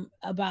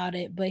about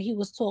it, but he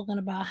was talking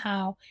about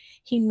how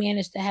he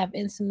managed to have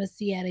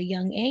intimacy at a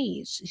young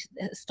age,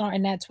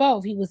 starting at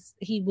 12.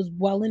 He was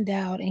well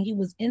endowed and he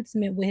was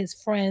intimate with his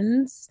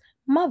friends'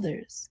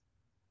 mothers.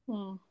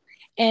 Mm-hmm.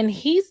 And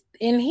he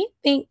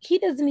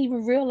doesn't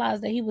even realize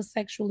that he was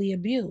sexually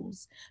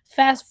abused.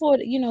 Fast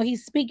forward,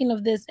 he's speaking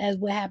of this as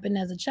what happened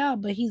as a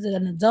child, but he's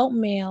an adult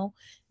male,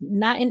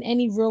 not in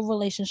any real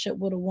relationship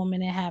with a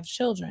woman and have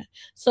children.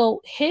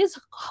 So his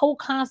whole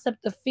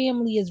concept of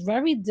family is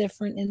very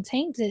different and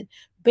tainted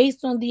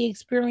based on the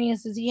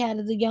experiences he had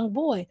as a young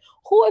boy.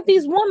 Who are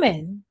these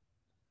women?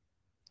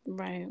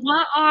 Right.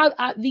 Why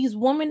are these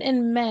women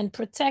and men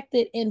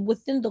protected and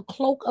within the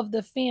cloak of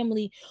the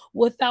family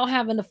without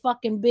having a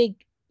fucking big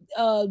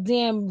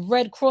damn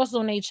red cross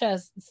on their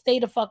chest? Stay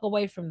the fuck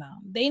away from them.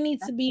 They need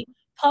to be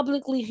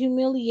publicly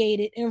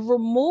humiliated and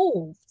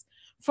removed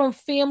from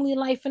family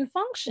life and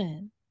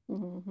function.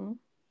 Mm-hmm.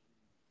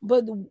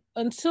 But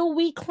until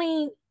we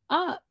clean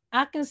up,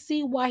 I can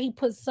see why he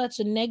put such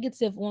a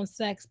negative on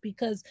sex,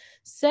 because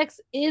sex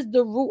is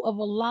the root of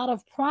a lot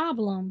of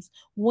problems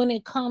when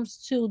it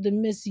comes to the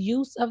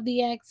misuse of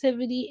the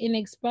activity and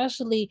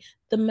especially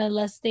the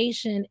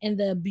molestation and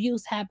the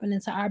abuse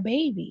happening to our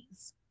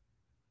babies.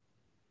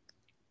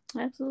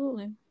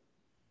 Absolutely.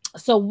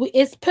 So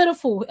it's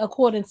pitiful,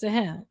 according to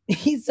him.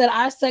 He said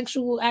our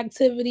sexual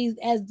activities,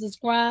 as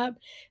described,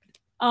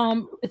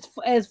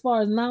 as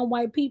far as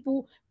non-white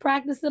people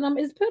practicing them,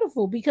 is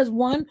pitiful because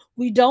one,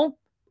 we don't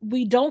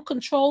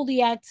control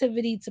the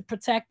activity to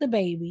protect the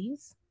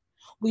babies.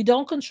 We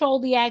don't control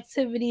the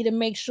activity to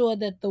make sure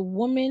that the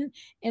women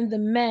and the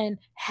men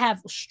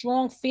have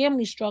strong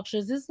family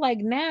structures. It's like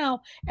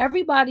now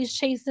everybody's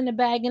chasing the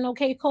bag and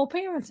okay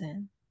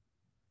co-parenting.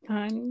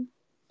 Honey.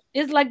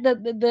 It's like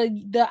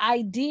the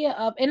idea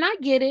of, and I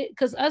get it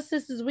because us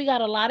sisters, we got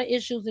a lot of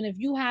issues. And if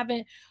you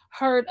haven't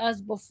heard us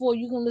before,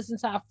 you can listen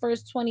to our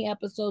first 20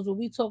 episodes where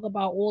we talk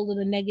about all of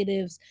the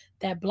negatives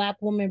that black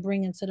women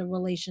bring into the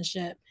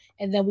relationship,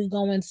 and then we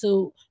go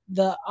into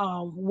the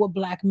what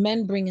black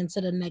men bring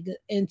into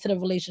the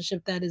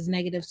relationship that is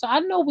negative. So I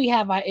know we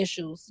have our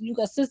issues. You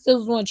got sisters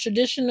who want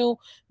traditional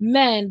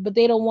men, but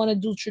they don't want to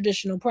do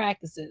traditional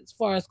practices as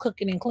far as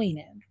cooking and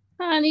cleaning.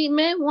 Honey,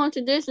 men want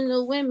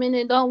traditional women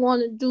and don't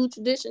want to do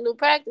traditional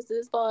practices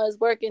as far as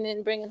working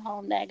and bringing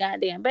home that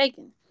goddamn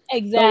bacon. So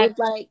it's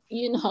Exactly.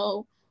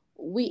 like,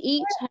 we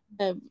each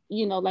have,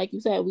 like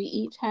you said, we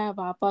each have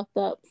our fucked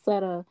up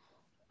set of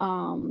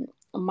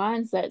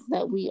mindsets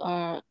that we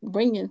are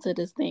bringing to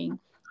this thing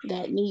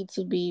that need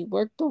to be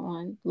worked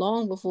on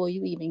long before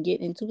you even get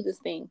into this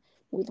thing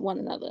with one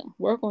another.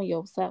 Work on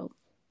yourself.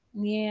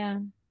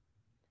 Yeah,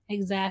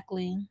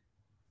 exactly.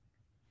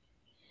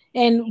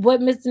 And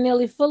what Mr.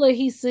 Neely Fuller,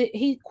 he said,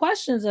 he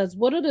questions us.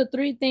 What are the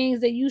three things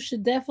that you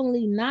should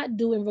definitely not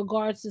do in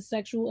regards to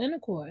sexual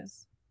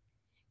intercourse?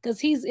 Because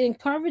he's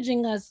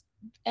encouraging us,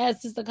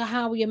 as Sister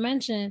Kahawia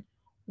mentioned,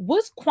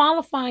 what's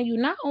qualifying you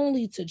not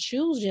only to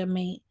choose your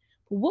mate,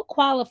 but what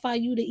qualify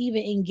you to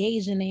even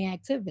engage in the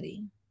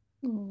activity?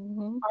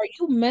 Mm-hmm. Are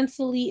you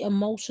mentally,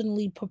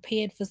 emotionally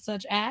prepared for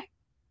such act?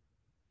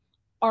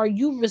 Are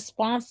you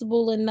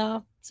responsible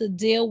enough to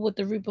deal with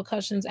the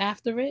repercussions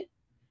after it?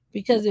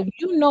 Because if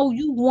you know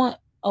you want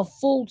a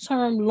full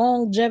term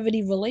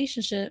longevity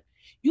relationship,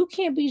 you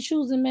can't be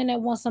choosing men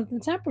that want something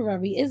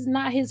temporary. It's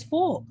not his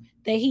fault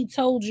that he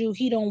told you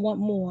he don't want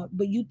more,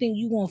 but you think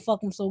you gonna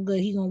fuck him so good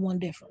he gonna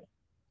want different.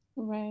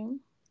 Right.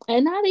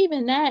 And not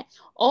even that.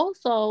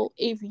 Also,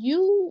 if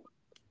you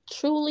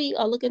truly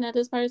are looking at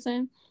this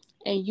person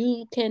and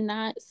you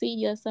cannot see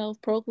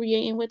yourself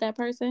procreating with that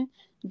person,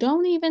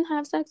 don't even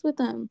have sex with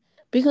them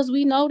because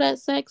we know that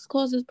sex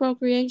causes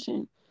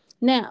procreation.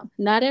 Now,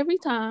 not every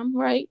time,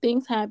 right?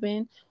 Things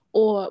happen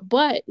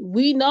but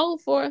we know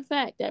for a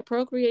fact that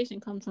procreation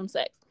comes from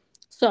sex.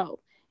 So,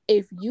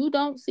 if you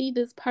don't see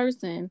this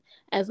person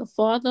as a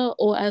father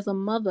or as a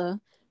mother,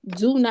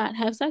 do not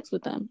have sex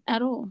with them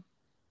at all.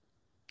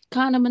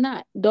 Condom or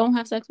not, don't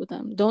have sex with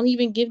them. Don't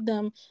even give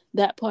them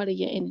that part of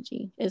your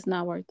energy. It's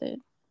not worth it.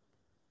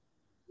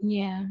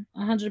 Yeah,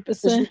 Because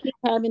you 100%. keep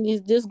having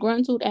these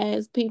disgruntled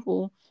ass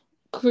people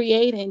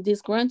creating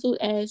disgruntled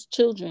ass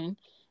children.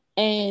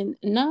 And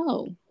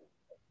no,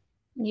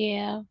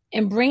 Yeah,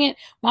 and bring it.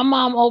 My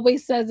mom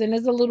always says, and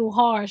it's a little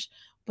harsh,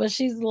 but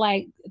she's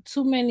like,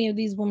 too many of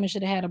these women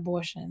should have had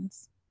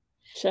abortions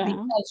child.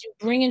 because you're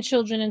bringing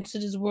children into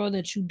this world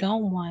that you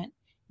don't want.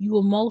 You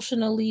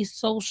emotionally,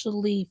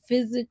 socially,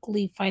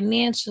 physically,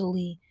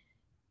 financially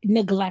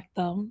neglect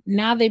them.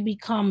 Now they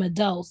become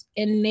adults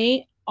and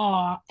they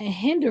are a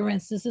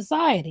hindrance to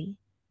society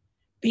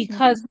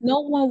because no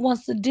one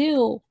wants to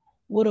deal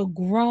with a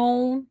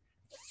grown,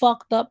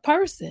 fucked up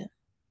person.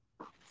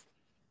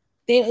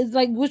 It's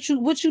like what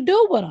you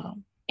do with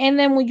them. And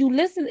then when you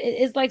listen,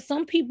 it's like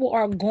some people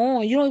are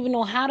gone. You don't even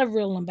know how to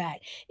reel them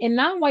back. And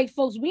non-white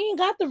folks, we ain't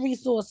got the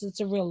resources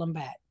to reel them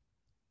back.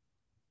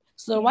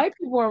 So the Yeah. white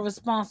people are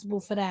responsible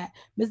for that.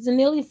 Mr.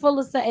 Neely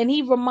Fuller said, and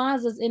he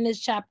reminds us in this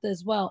chapter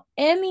as well.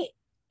 Any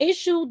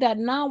issue that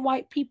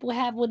non-white people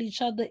have with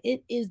each other,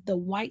 it is the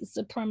white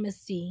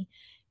supremacist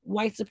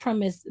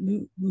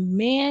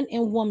man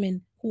and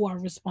woman who are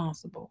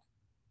responsible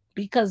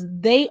because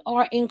they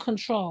are in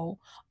control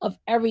of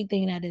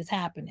everything that is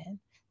happening.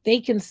 They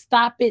can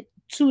stop it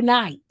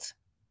tonight.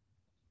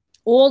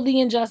 All the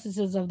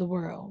injustices of the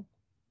world,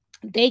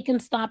 they can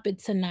stop it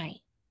tonight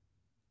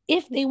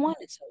if they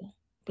wanted to.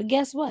 But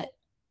guess what?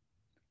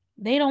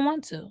 They don't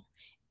want to.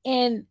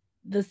 And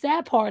the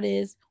sad part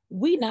is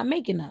we not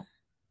making them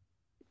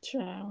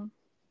Child.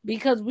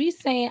 because we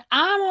saying,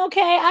 I'm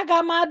okay, I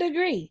got my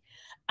degree.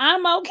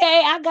 I'm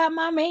okay, I got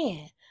my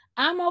man.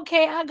 I'm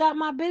okay, I got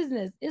my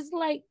business. It's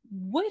like,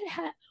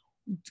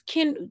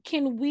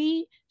 can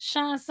we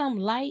shine some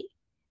light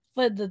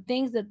for the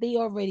things that they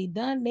already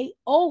done? They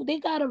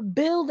got a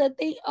bill that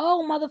they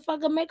owe,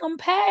 motherfucker, make them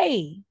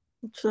pay.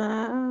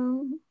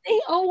 Child. They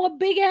owe a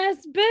big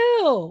ass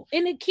bill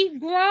and it keep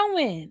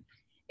growing.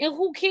 And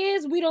who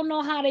cares? We don't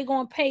know how they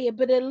gonna pay it,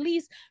 but at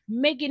least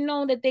make it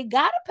known that they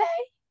gotta pay.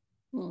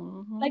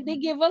 Like they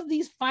give us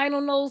these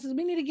final notices.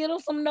 We need to give them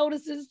some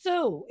notices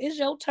too. It's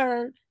your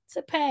turn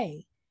to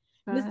pay.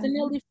 Mr.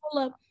 Neely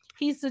Fuller,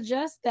 he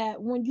suggests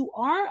that when you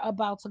are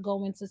about to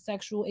go into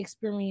sexual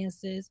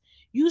experiences,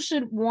 you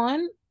should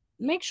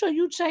make sure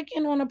you check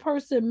in on a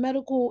person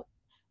medical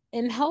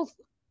and health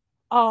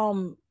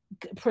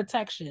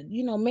protection.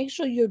 Make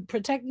sure you're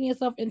protecting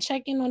yourself and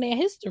check in on their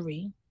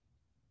history.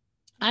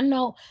 I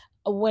know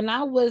when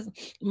I was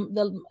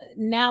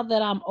now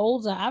that I'm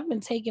older, I've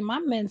been taking my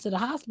men to the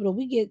hospital.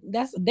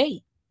 That's a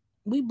date.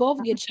 We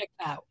both get checked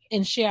out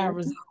and share our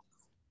results.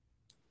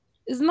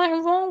 There's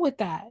nothing wrong with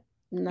that.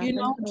 Nothing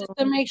at Just all.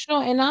 to make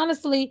sure. And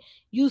honestly,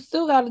 you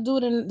still got to do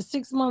it in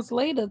 6 months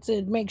later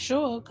to make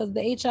sure because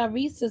the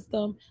HIV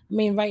system, I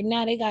mean, right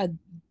now they got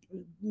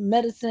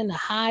medicine to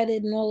hide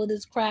it and all of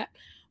this crap,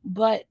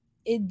 but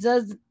it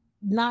does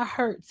not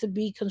hurt to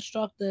be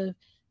constructive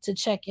to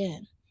check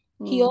in.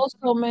 He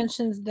also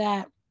mentions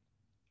that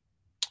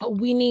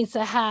we need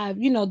to have,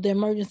 the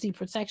emergency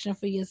protection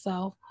for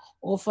yourself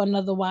or for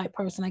another white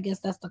person. I guess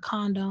that's the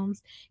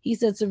condoms. He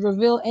said to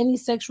reveal any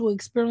sexual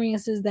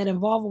experiences that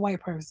involve a white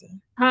person.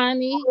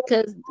 Honey,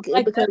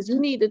 because you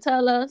need to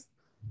tell us.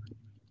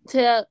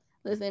 Listen,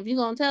 if you're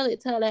gonna tell it,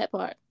 tell that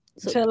part.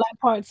 So, To that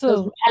part because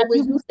we too. know Have what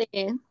you? you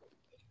saying.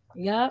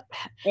 Yep.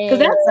 Because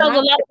And that when tells I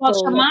a lot get about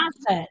your told,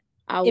 mindset.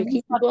 I will If you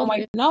keep you fucking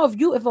white, posted.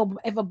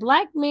 no, if a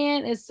black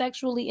man is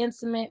sexually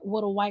intimate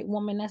with a white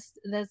woman,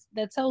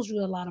 that tells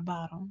you a lot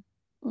about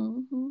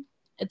him.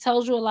 It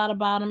tells you a lot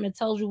about him. It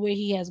tells you where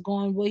he has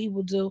gone, what he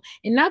will do.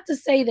 And not to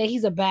say that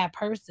he's a bad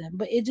person,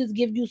 but it just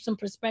gives you some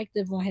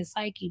perspective on his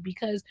psyche.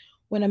 Because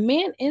when a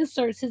man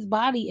inserts his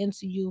body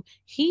into you,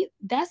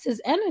 that's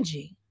his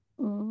energy.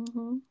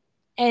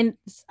 And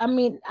I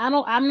mean,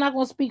 I'm not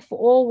gonna speak for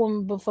all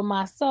women, but for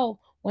myself,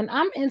 when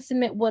I'm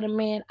intimate with a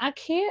man, I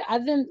care. I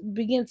then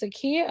begin to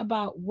care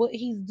about what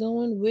he's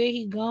doing, where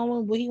he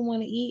going, what he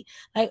want to eat.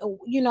 Like,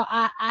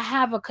 I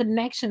have a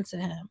connection to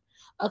him,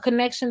 a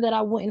connection that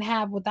I wouldn't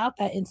have without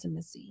that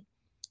intimacy.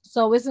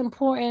 So it's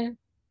important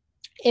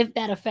if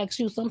that affects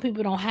you. Some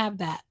people don't have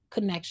that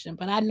connection,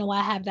 but I know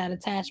I have that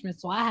attachment,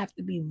 so I have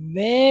to be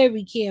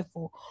very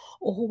careful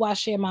of who I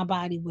share my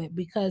body with,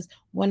 because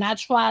when I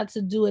try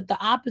to do it the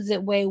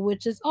opposite way,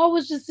 which is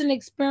always just an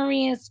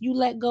experience, you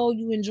let go,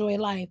 you enjoy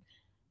life,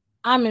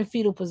 I'm in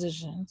fetal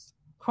positions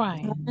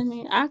crying. I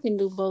mean, I can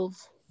do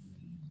both.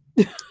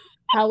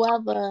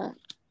 However,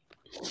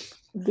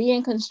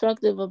 being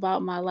constructive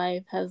about my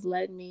life has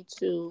led me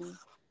to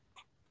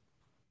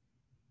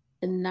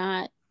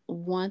not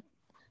want,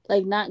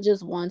 like, not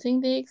just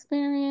wanting the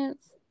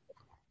experience,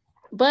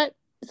 but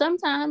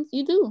sometimes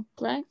you do,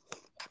 right?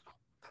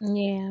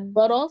 Yeah.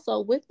 But also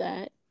with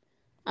that,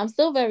 I'm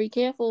still very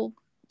careful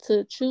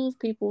to choose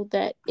people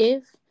that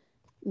if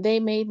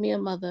they made me a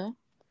mother,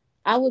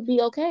 I would be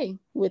okay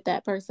with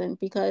that person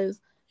because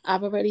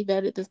I've already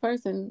vetted this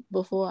person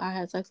before I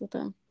had sex with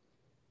them.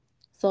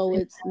 So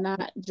it's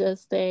not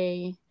just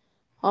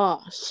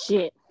oh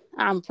shit,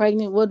 I'm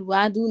pregnant. What do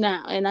I do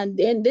now? And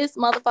this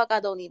motherfucker,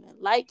 I don't even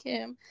like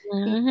him. He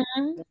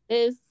Mm-hmm.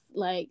 is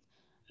like,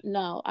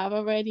 No, I've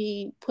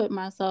already put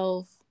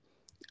myself.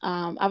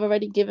 I've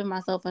already given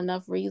myself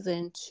enough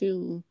reason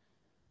to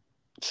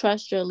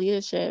trust your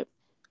leadership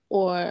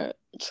or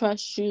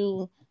trust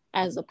you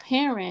as a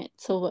parent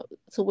to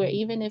where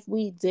even if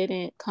we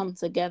didn't come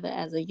together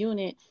as a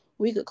unit,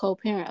 we could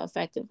co-parent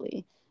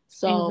effectively.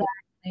 So,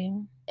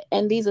 Exactly.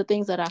 and these are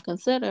things that I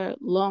consider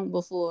long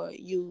before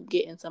you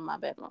get into my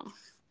bedroom.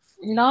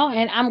 No,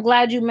 and I'm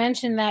glad you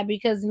mentioned that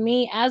because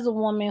me, as a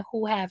woman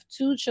who have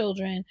two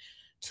children,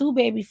 two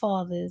baby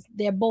fathers,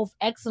 they're both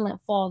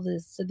excellent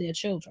fathers to their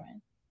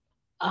children.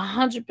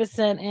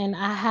 100%. And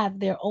I have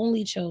their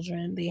only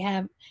children.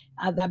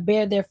 I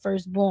bear their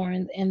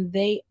firstborn, and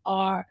they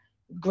are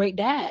great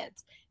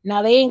dads.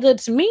 Now they ain't good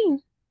to me.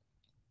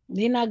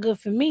 They're not good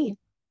for me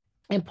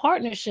in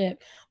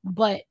partnership,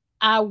 but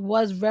I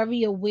was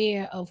very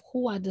aware of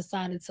who I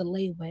decided to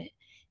lay with.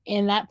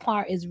 And that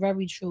part is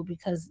very true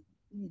because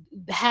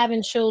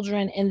having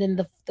children and then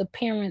the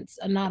parents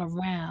are not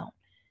around,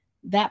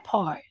 that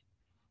part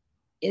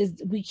is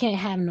we can't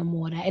have no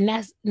more of that.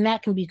 And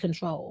that can be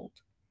controlled.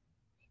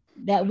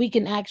 That we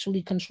can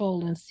actually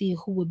control and see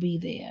who would be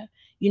there,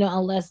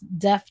 unless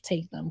death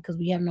take them because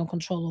we have no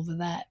control over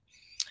that.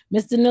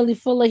 Mr. Neely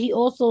Fuller, he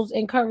also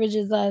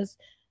encourages us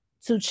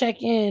to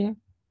check in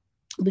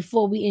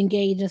before we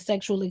engage in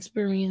sexual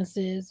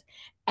experiences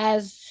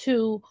as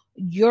to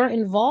your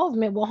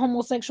involvement with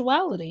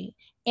homosexuality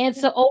and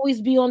to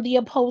always be on the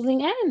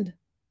opposing end.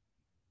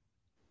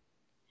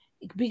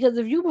 Because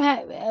if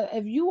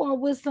you are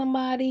with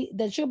somebody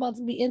that you're about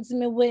to be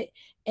intimate with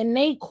and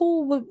they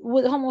cool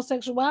with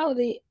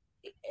homosexuality,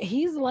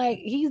 he's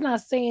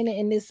not saying it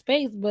in this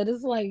space, but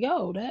it's like,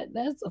 yo,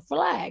 that's a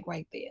flag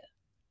right there.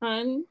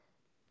 Honey,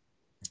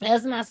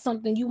 That's not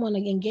something you want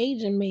to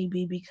engage in,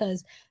 maybe,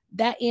 because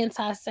that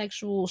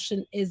anti-sexual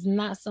is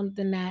not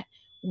something that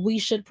we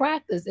should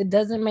practice. It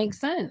doesn't make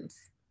sense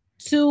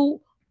to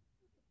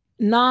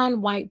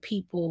non-white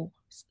people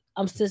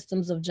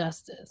systems of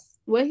justice.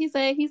 what he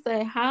said? He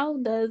said, "How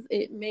does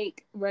it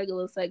make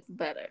regular sex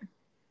better?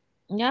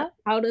 Yeah.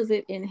 How does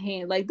it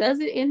enhance? Like, does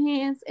it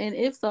enhance? And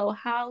if so,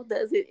 how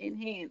does it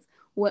enhance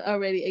what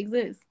already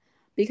exists?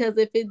 Because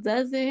if it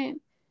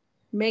doesn't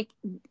make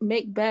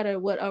make better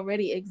what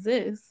already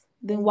exists,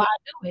 then Why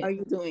why do are it?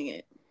 you doing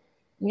it?"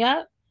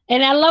 Yeah.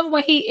 And I love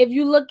when if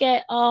you look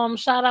at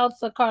shout out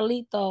to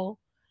Carlito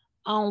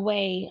on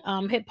way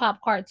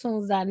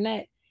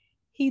hiphopcartoons.net,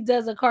 he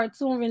does a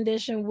cartoon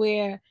rendition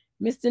where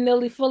Mr.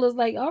 Neely Fuller's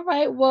like, all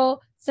right,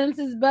 well, since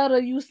it's better,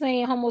 you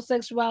saying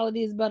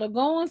homosexuality is better,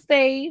 go on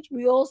stage.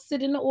 We all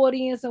sit in the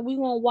audience and we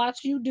gonna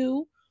watch you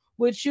do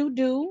what you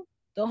do,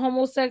 the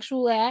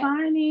homosexual act.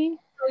 Honey,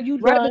 So you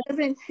right? done. But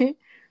doesn't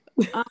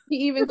he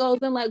even goes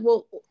in like,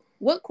 well,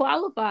 what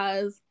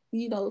qualifies?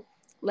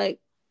 Like,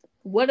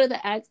 what are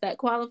the acts that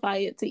qualify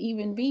it to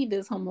even be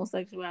this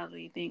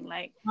homosexuality thing?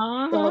 Like, so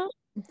Uh-huh.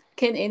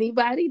 can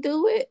anybody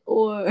do it,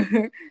 or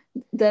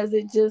does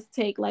it just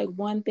take like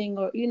one thing?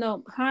 Or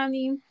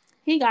honey,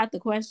 he got the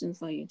questions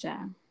for you,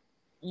 child.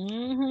 If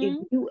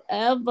Mm-hmm. you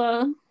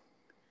ever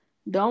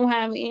don't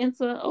have an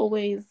answer,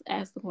 always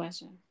ask the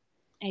question.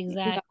 He got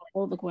Exactly.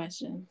 all the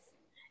questions.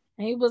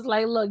 And he was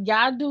like, look,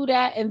 y'all do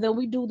that, and then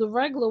we do the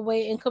regular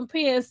way and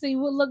compare and see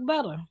what look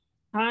better.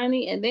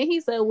 Honey. And then he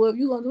said, well, if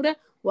you gonna do that,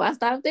 why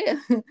stop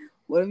there?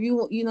 What if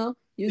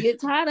you get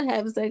tired of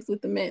having sex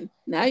with the men?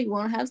 Now you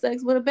want to have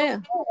sex with a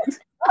bear.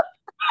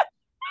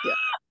 Yeah.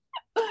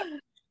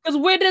 Because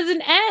where does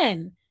it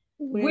end?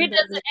 Where Where does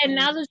does it it end? end?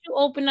 Now that you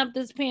open up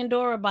this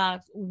Pandora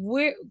box,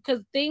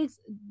 because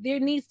there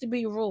needs to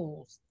be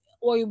rules,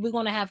 or we're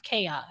gonna have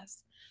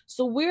chaos.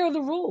 So where are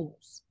the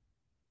rules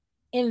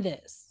in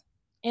this?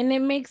 And it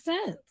makes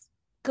sense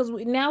because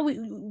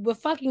we're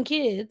fucking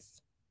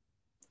kids,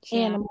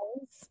 Child. animals.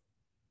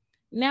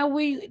 Now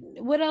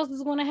what else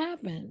is gonna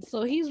happen?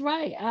 So he's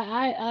right.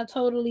 I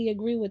totally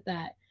agree with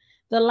that.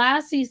 The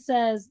last he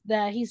says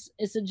that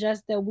it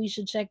suggests that we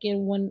should check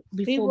in when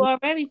before People we,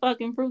 already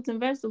fucking fruits and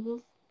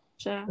vegetables.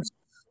 Child.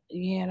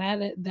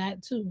 yeah,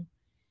 that too.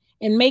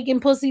 And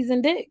making pussies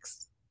and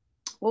dicks.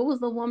 What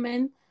was the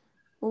woman?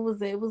 What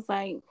was it? It was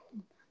like,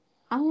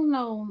 I don't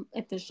know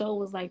if the show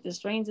was like The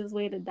Strangest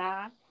Way to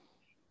Die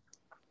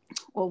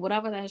or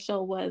whatever that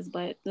show was,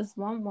 but this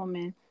one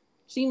woman,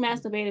 she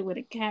masturbated with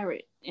a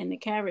carrot, and the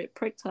carrot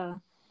pricked her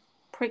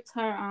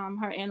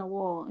inner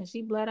wall, and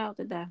she bled out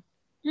to death.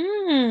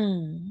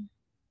 Mm,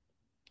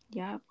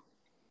 Yep.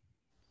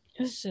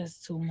 it's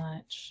just too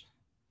much.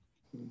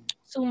 Too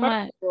First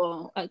much. of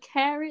all, a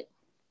carrot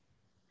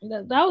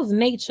That was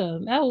nature.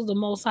 That was the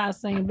most high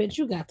saying, bitch,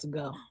 you got to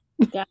go.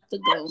 got to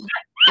go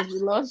because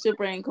you lost your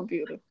brain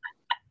computer.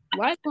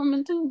 White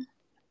woman too.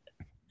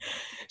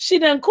 She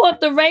done caught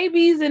the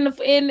rabies in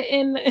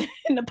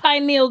the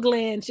pineal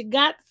gland. She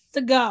got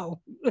to go.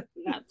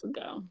 Got to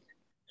go.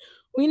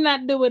 We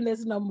not doing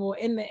this no more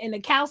in the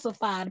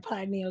calcified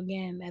pineal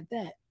gland at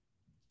that.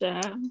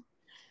 Child.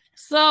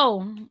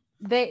 So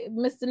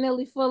Mr.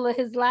 Neely Fuller,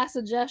 his last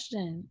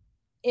suggestion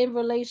in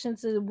relation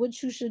to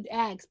what you should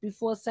ask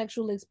before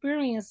sexual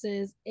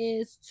experiences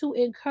is to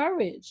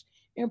encourage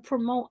and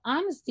promote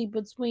honesty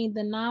between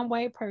the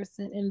non-white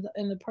person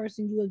and the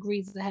person you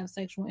agree to have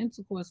sexual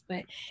intercourse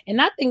with.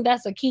 And I think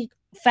that's a key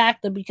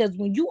factor, because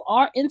when you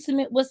are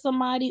intimate with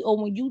somebody,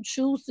 or when you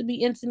choose to be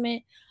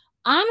intimate,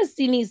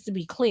 honesty needs to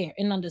be clear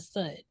and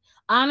understood.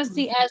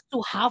 Honesty Mhm. as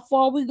to how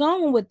far we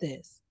going with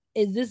this.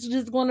 Is this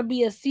just going to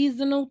be a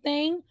seasonal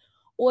thing,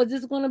 or is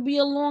this going to be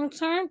a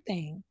long-term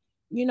thing?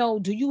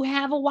 Do you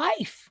have a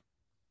wife?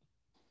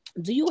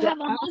 Do you have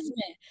a Yeah.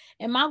 husband?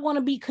 Am I going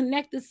to be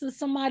connected to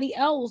somebody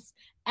else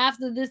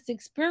after this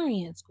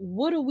experience?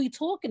 What are we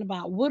talking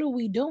about? What are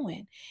we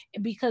doing?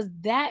 Because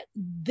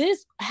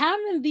this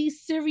having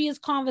these serious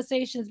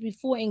conversations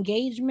before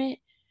engagement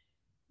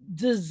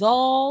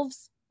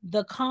dissolves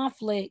the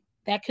conflict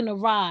that can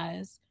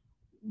arise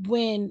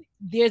when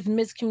there's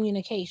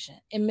miscommunication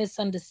and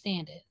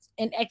misunderstandings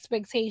and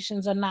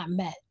expectations are not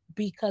met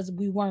because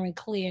we weren't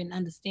clear and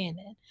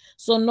understanding.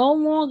 So no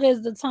longer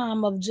is the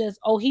time of just,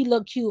 oh, he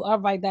looked cute, all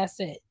right, that's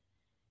it.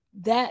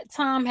 That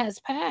time has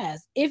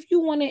passed. If you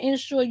want to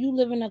ensure you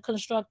live in a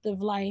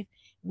constructive life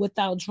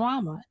without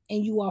drama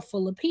and you are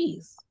full of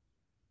peace,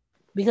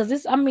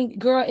 because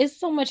girl, it's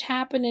so much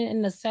happening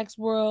in the sex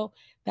world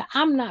that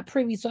I'm not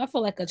privy, so I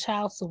feel like a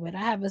child to it.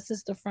 I have a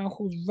sister friend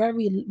who's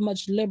very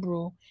much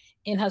liberal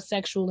in her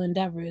sexual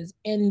endeavors,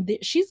 and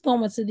she's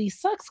going to these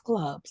sex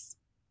clubs,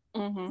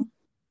 Mm-hmm.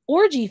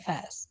 orgy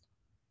fest,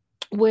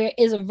 where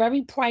it's a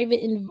very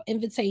private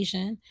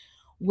invitation,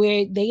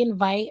 where they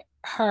invite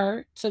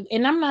her to,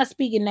 and I'm not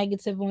speaking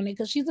negative on it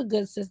because she's a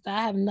good sister.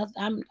 I have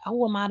nothing.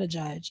 Who am I to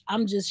judge?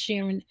 I'm just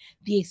sharing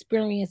the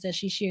experience that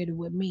she shared it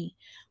with me.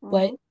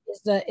 But Mm-hmm.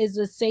 it's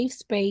a safe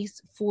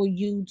space for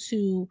you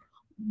to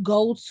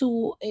go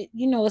to.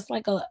 It's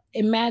like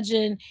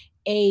imagine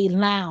a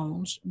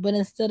lounge, but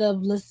instead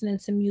of listening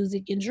to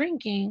music and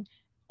drinking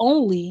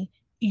only,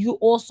 you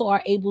also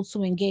are able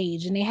to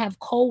engage, and they have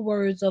code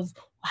words of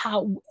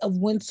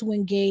when to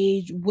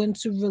engage, when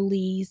to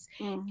release.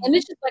 And Mm-hmm.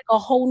 it's just like a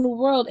whole new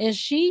world. And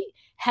she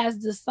has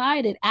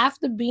decided,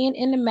 after being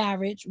in a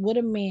marriage with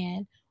a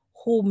man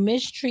who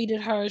mistreated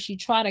her, she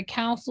tried to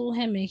counsel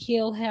him and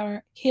heal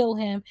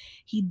him.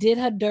 He did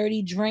her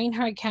dirty, drained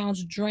her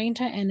accounts, drained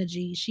her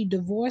energy. She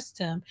divorced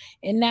him.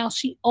 And now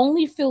she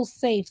only feels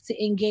safe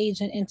to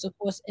engage in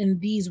intercourse in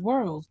these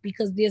worlds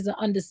because there's an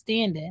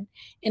understanding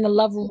and a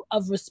level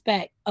of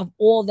respect of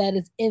all that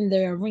is in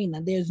the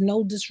arena. There's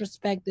no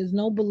disrespect, there's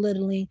no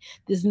belittling,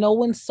 there's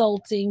no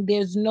insulting,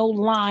 there's no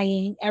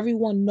lying.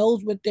 Everyone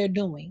knows what they're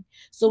doing.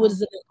 So it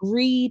is an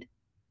agreed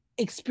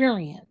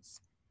experience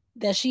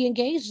that she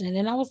engaged in.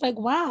 And I was like,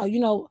 wow,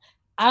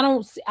 I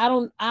don't see- I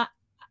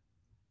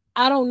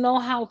don't know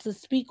how to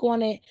speak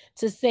on it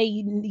to say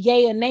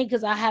yay or nay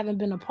because I haven't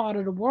been a part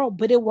of the world,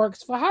 but it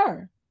works for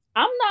her.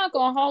 I'm not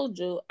gonna hold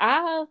you.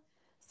 I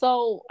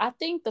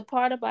think the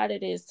part about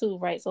it is too,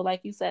 right? So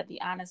like you said,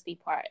 the honesty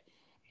part.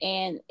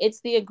 And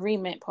it's the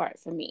agreement part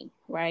for me,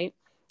 right?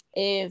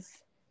 If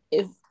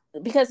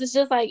because it's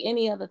just like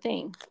any other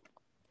thing.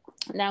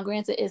 Now,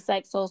 granted, it's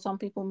sex, so some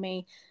people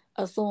may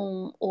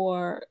assume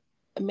or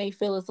may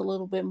feel it's a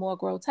little bit more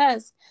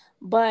grotesque.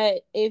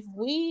 But if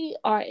we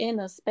are in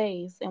a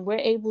space and we're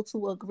able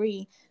to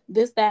agree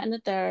this, that, and the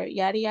third,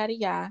 yada, yada,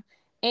 yada,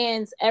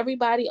 and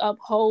everybody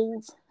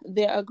upholds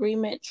their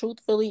agreement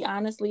truthfully,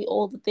 honestly,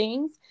 all the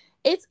things,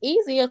 it's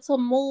easier to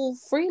move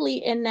freely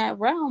in that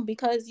realm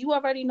because you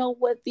already know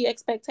what the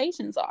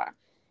expectations are.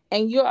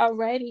 And you're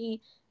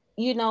already,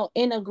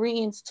 in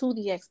agreement to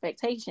the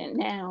expectation.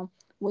 Now,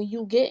 when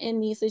you get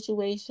in these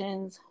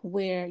situations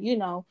where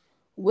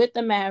with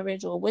the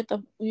marriage or with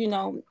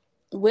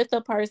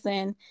the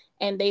person,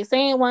 and they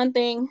saying one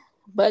thing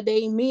but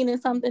they meaning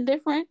something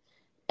different,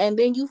 and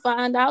then you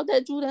find out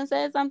that you done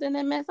said something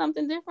that meant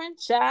something different,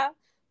 child,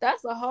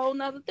 that's a whole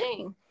nother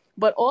thing.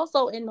 But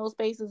also in those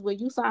spaces where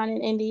you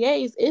signing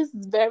NDAs, it's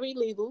very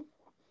legal,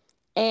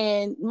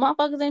 and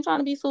motherfuckers ain't trying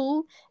to be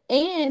sued.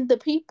 And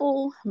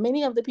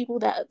many of the people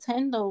that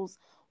attend those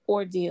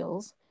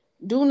ordeals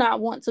do not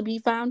want to be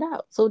found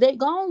out, so they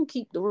gon'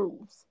 keep the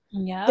rules.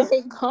 Yeah.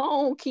 They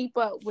gon' keep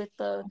up with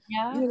the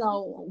Yeah.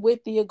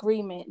 with the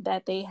agreement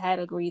that they had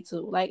agreed to.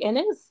 Like, and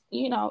it's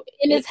And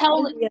it it's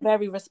held. can be a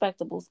very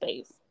respectable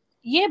space.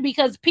 Yeah,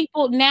 because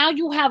people now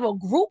you have a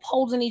group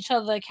holding each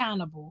other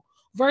accountable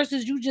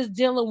versus you just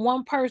dealing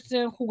one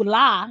person who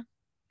lie,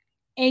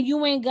 and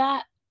you ain't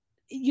got,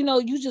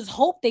 you just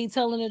hope they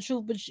telling the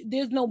truth, but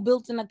there's no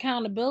built-in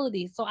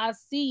accountability. So I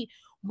see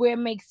where it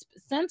makes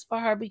sense for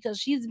her, because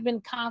she's been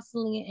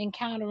constantly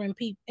encountering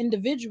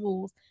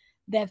individuals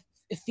that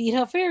feed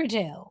her fairy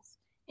tales.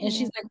 And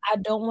she's Yeah. like, I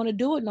don't want to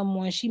do it no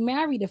more. And she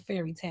married a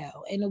fairy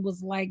tale. And it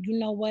was like, you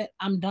know what?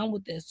 I'm done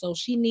with this. So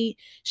she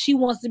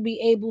wants to be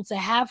able to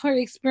have her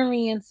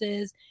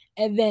experiences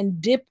and then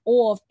dip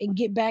off and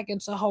get back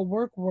into her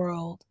work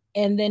world,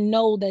 and then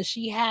know that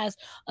she has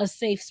a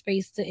safe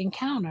space to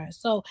encounter.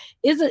 So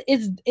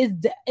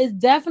it's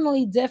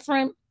definitely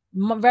different,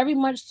 very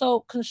much so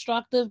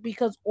constructive,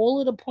 because all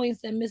of the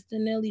points that Mr.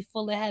 Neely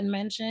Fuller had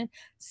mentioned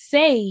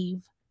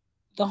save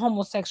the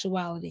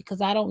homosexuality,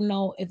 because I don't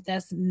know if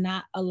that's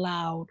not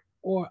allowed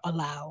or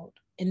allowed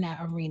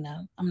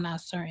arena. I'm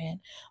not certain,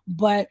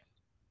 but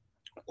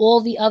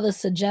all the other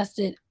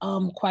suggested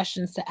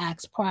questions to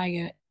ask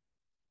prior,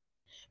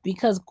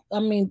 because I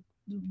mean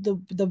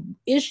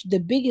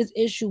the biggest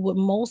issue with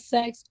most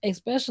sex,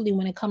 especially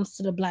when it comes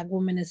to the black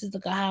woman, and Sister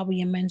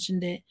Kahawia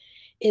mentioned it,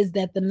 is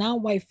that the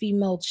non-white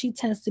female, she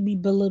tends to be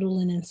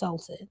belittled and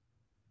insulted.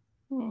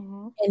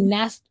 Mm-hmm.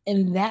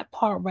 And that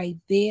part right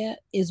there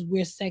is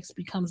where sex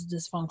becomes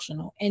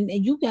dysfunctional. And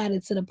you got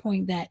it to the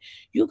point that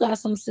you got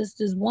some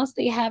sisters, once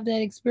they have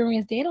that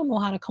experience, they don't know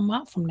how to come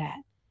out from that.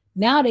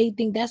 Now they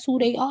think that's who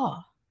they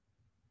are.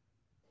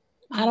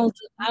 I don't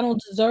Mm-hmm. I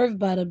don't deserve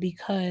better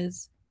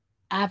because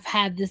I've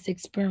had this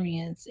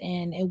experience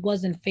and it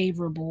wasn't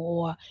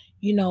favorable.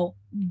 Or,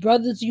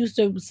 brothers used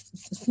to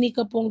sneak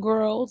up on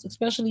girls,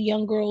 especially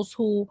young girls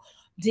who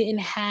didn't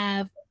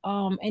have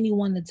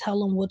anyone to tell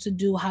them what to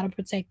do, how to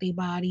protect their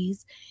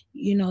bodies.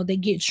 They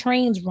get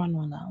trains run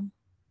on them.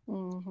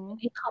 Mm-hmm.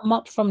 They come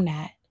up from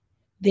that.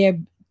 They're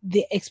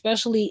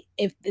especially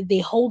if they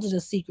hold it a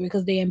secret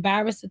because they're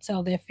embarrassed to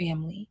tell their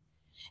family,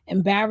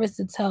 embarrassed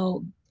to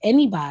tell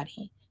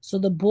anybody. So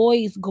the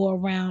boys go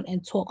around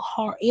and talk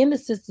hard, and the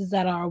sisters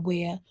that are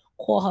aware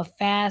call her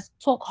fast,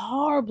 talk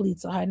horribly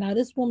to her. Now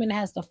this woman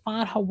has to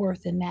find her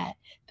worth in that.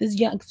 This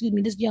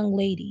young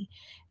lady,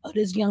 or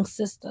this young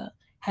sister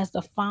has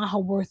to find her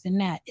worth in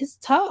that. It's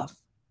tough.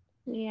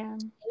 Yeah.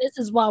 And this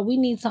is why we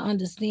need to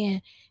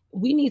understand,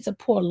 we need to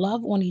pour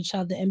love on each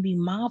other and be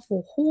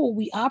mindful who are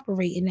we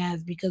operating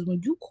as, because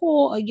when you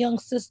call a young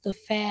sister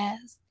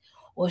fast,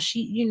 or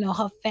she,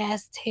 her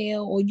fast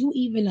tail, or you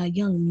even a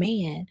young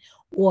man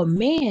or a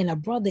man, a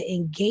brother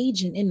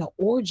engaging in an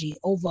orgy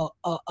over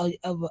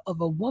of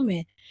a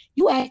woman,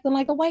 you acting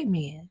like a white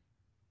man.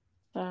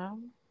 Yeah.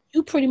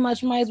 You pretty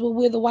much might as well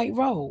wear the white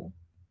robe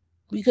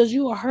because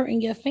you are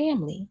hurting your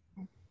family.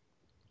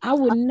 I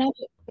would never.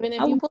 Even I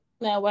if you would, put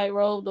on that white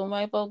robe, the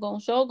white folk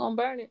gonna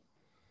burn it.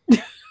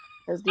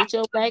 Let's get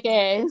your black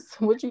ass.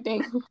 What you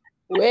think?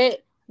 Where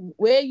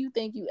where you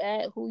think you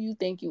at? Who you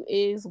think you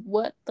is?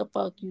 What the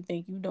fuck you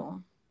think you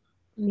doing?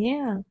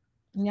 yeah,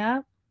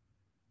 yeah.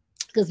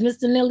 Because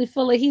Mr. Neely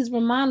Fuller, he's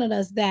reminded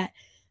us that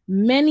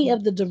many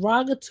of the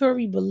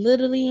derogatory,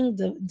 belittling,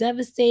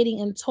 devastating,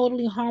 and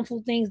totally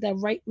harmful things that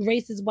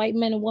racist white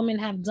men and women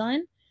have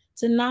done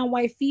to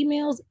non-white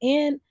females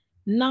and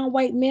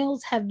non-white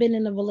males have been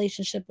in a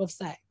relationship of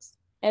sex.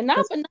 And not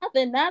 'Cause- for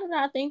nothing, now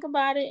that I think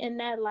about it in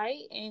that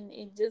light, and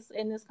it just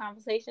in this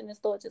conversation, this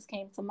thought just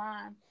came to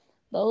mind.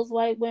 Those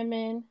white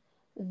women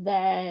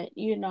that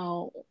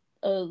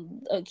uh,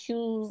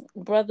 accuse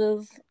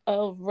brothers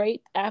of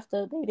rape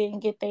after they didn't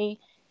get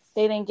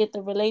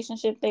the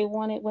relationship they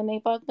wanted when they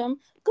fucked them.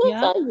 Good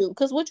yeah, for you,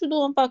 cause what you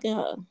doing fucking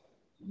her?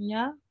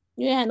 yeah,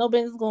 You ain't had no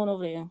business going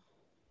over there.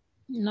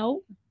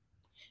 no.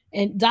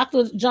 And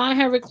Dr. John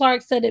Henry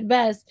Clark said it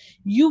best: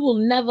 you will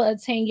never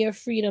attain your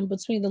freedom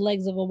between the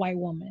legs of a white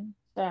woman.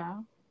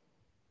 Yeah,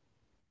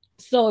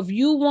 So if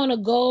you want to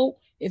go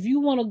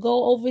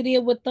over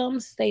there with them,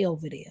 stay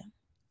over there.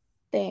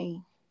 stay.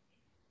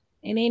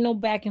 And ain't no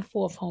back and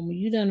forth, homie.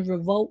 You done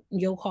revoke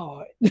your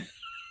card.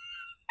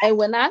 And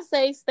when I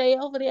say stay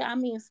over there, I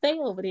mean stay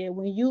over there.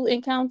 When you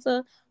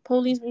encounter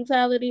police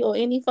brutality or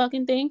any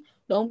fucking thing,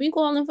 don't be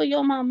calling for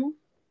your mama.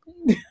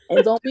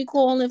 And don't be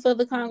calling for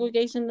the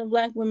congregation of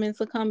black women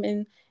to come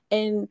in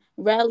and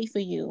rally for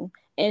you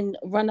and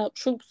run up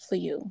troops for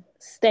you.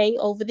 Stay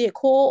over there.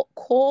 Call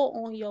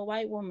on your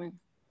white woman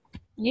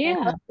and her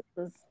Yeah.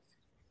 sisters.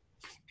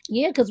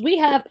 Yeah, because we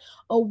have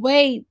a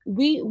way,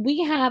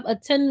 we have a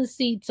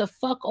tendency to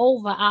fuck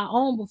over our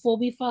own before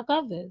we fuck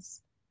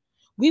others.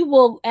 We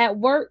will at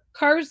work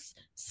curse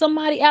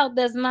somebody out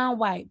that's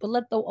non-white, but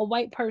let a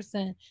white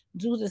person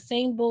do the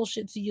same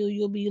bullshit to you.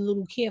 You'll be a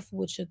little careful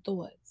with your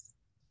thoughts.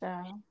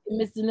 Yeah.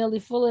 Mr. Nelly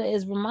Fuller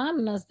is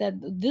reminding us that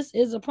this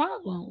is a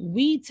problem.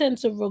 We tend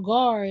to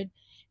regard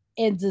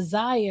and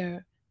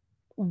desire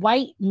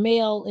white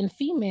male and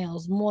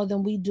females more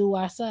than we do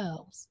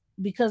ourselves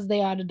because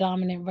they are the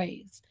dominant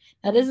race.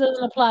 Now, this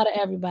doesn't apply to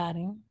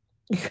everybody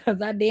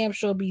because I damn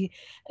sure be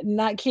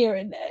not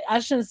caring. I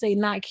shouldn't say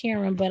not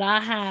caring, but I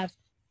have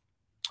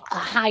a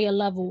higher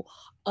level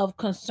of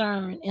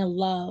concern and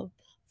love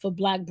for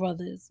black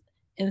brothers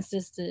and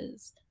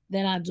sisters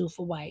than I do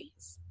for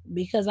whites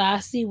because I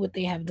see what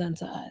they have done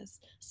to us.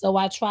 So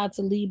I try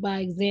to lead by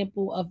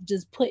example of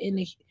just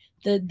putting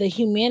the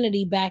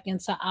humanity back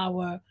into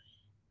our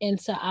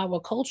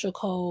culture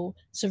code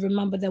to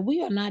remember that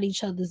we are not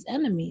each other's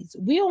enemies.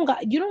 You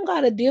don't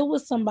got to deal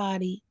with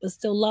somebody but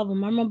still love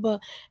them. I remember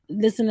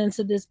listening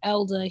to this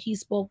elder. He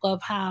spoke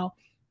of how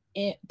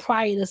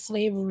prior to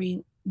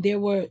slavery there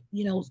were,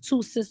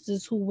 two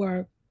sisters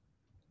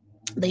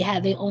they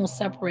had their own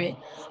separate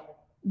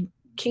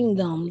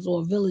kingdoms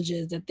or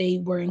villages that they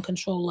were in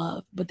control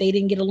of, but they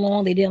didn't get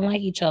along. They didn't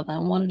like each other.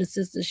 And one of the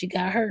sisters, she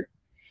got hurt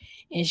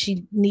and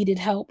she needed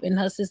help, and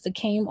her sister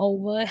came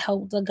over,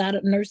 helped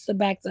her, nursed her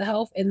back to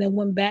health, and then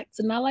went back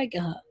to not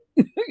liking her.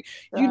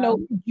 Yeah.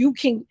 You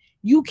can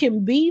You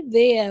can be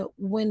there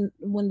when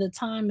the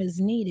time is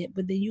needed,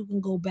 but then you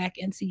can go back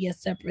into your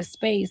separate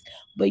space.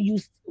 But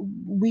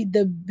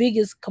the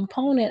biggest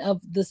component of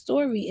the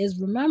story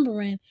is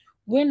remembering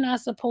we're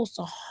not supposed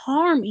to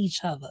harm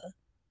each other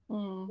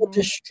or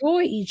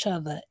destroy each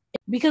other,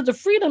 because the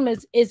freedom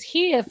is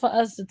here for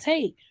us to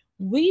take.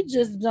 We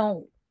just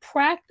don't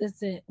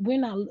practice it.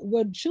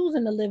 We're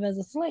choosing to live as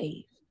a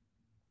slave.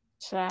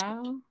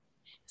 Child.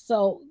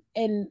 So,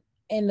 and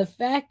the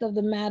fact of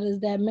the matter is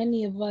that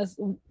many of us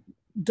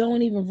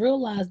don't even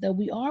realize that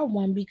we are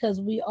one, because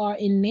we are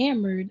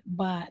enamored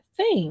by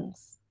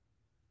things.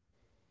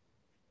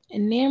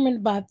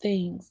 Enamored by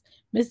things.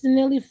 Mr.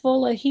 Neely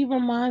Fuller, he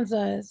reminds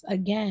us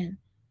again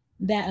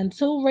that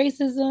until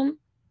racism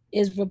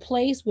is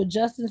replaced with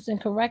justice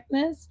and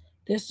correctness,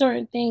 there's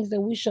certain things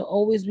that we should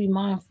always be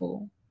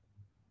mindful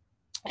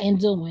in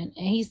doing.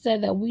 And he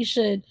said that we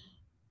should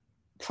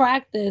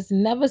practice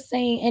never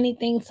saying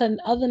anything to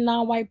other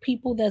non-white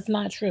people that's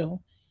not true.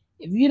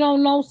 If you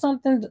don't know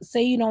something,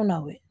 say you don't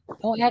know it.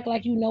 Don't act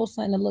like you know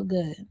something to look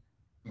good.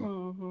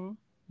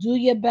 Do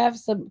your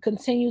best to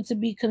continue to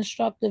be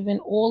constructive in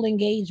all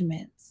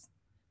engagements.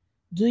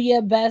 Do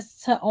your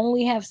best to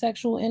only have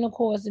sexual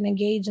intercourse and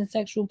engage in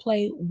sexual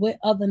play with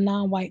other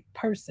non-white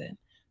person,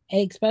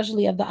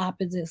 especially of the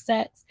opposite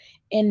sex,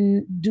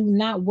 and do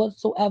not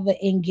whatsoever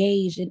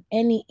engage in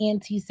any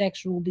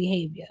anti-sexual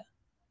behavior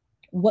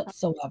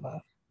whatsoever.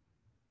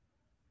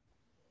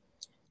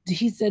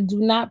 He said,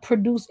 do not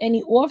produce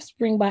any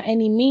offspring by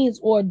any means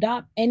or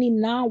adopt any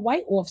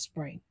non-white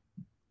offspring.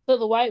 For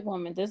the white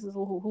woman, this is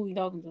who we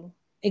talking to.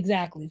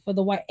 Exactly, for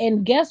the white.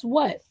 And guess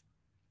what?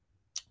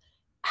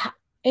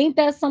 Ain't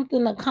that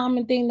something, a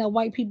common thing that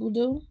white people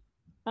do?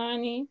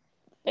 Honey,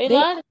 they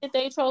love to get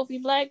their trophy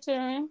black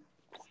children.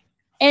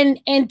 And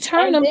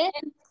turn them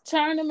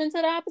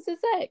into the opposite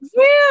sex.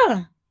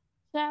 Yeah.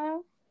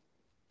 Child.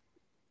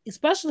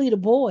 Especially the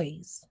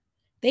boys.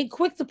 They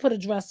quick to put a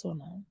dress on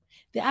them.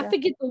 I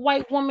forget the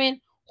white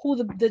woman who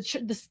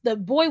the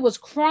boy was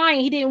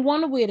crying. He didn't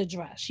want to wear the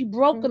dress. She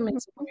broke him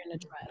into wearing the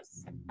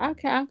dress. I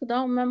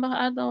don't remember.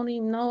 I don't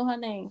even know her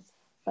name,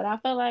 but I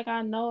feel like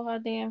I know her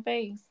damn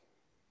face.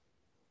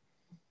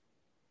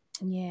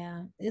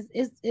 Yeah,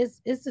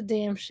 it's a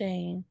damn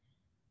shame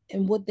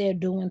in what they're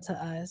doing to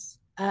us.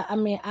 I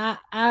mean,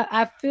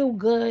 I feel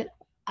good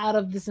out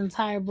of this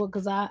entire book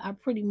because I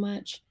pretty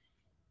much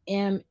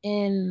am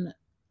in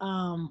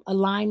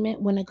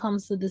alignment when it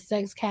comes to the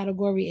sex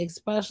category,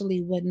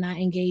 especially with not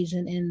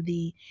engaging in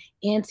the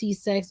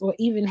anti-sex or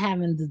even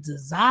having the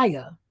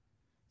desire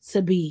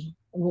to be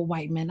with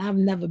white men. I've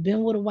never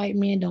been with a white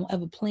man, don't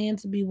ever plan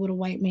to be with a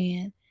white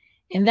man.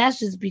 And that's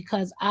just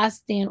because I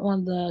stand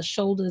on the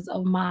shoulders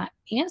of my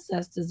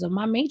ancestors, of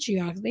my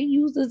matriarchs. They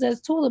used us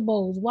as toilet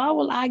bowls. Why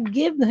will I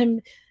give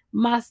them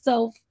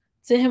myself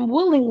to him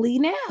willingly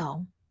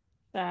now?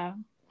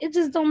 It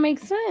just don't make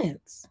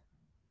sense.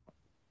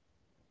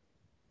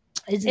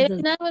 It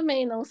never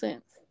made no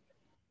sense.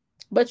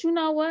 But you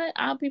know what?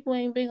 Our people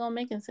ain't big on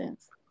making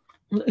sense.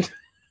 Too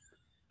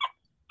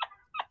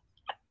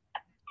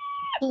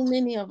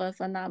many of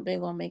us are not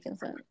big on making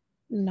sense.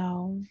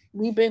 No.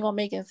 We big on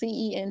making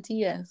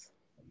CENTS.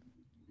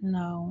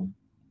 No.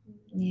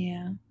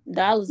 Yeah.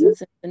 Dollars and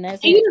cents, and that's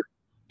it.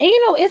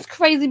 And it's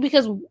crazy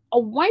because a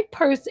white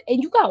person,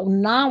 and you got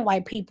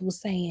non-white people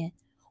saying,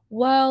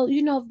 well,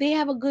 if they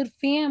have a good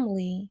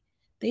family,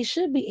 they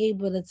should be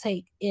able to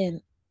take in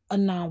a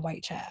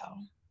non-white child.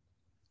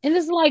 And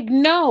it's like,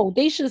 no,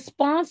 they should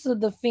sponsor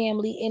the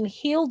family and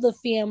heal the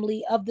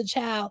family of the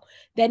child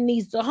that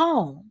needs the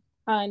home.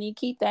 Honey,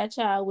 keep that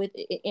child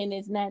in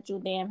its natural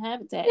damn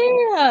habitat.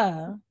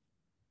 Yeah.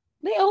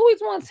 They always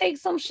want to take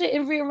some shit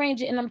and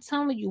rearrange it. And I'm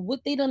telling you,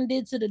 what they done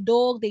did to the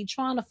dog, they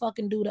trying to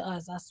fucking do to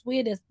us. I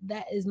swear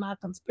that is my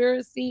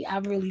conspiracy. I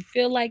really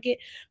feel like it,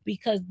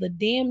 because the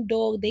damn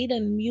dog, they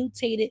done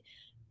mutated.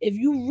 If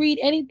you read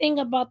anything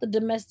about the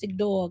domestic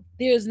dog,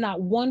 there's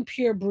not one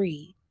pure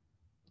breed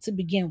to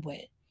begin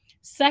with.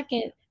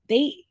 Second,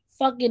 they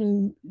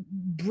fucking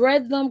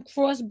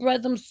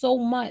crossbred them so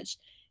much.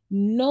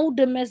 No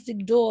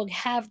domestic dog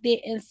have their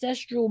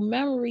ancestral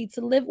memory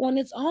to live on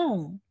its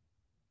own,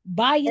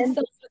 by itself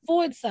and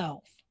for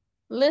itself.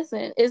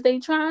 Listen, is they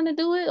trying to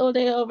do it or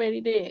they already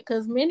did?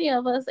 Because many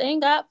of us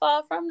ain't got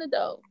far from the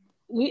dog.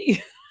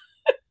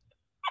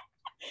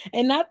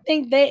 And I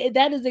think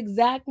that is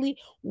exactly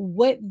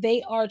what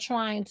they are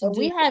trying to do.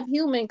 We have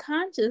human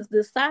conscience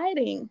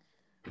deciding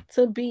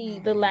to be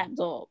the lap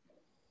dog.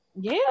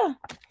 Yeah.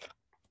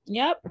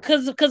 Yep.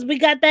 Because we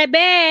got that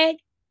bag.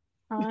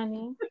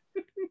 Honey.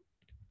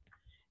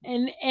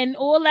 And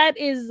all that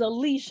is a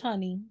leash,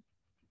 honey.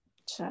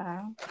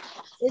 Child.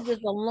 It's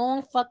just a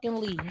long fucking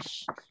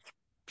leash.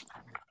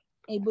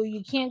 Hey, but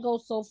you can't go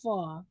so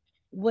far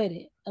with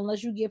it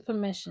unless you get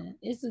permission.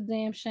 It's a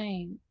damn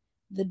shame.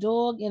 The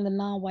dog and the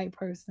non-white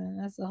person.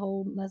 That's a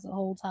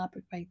whole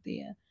topic right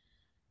there.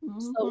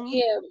 So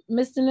yeah,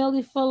 Mr.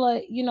 Neely Fuller,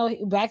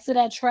 back to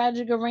that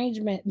tragic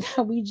arrangement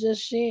that we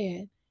just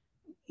shared.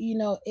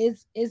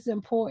 It's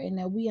important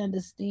that we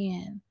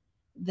understand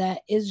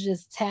that it's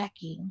just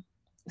tacky.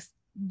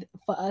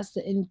 for us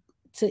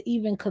to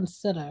even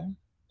consider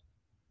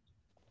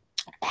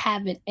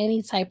having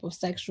any type of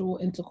sexual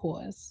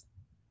intercourse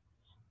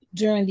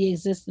during the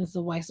existence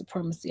of white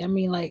supremacy. I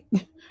mean, like,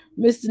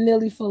 Mr.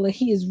 Neely Fuller,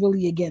 he is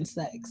really against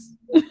sex.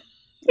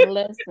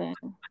 Listen,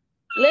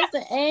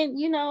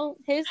 and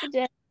his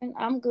suggestion,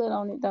 I'm good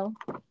on it though.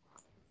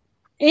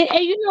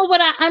 And you know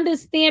what, I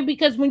understand,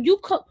 because when you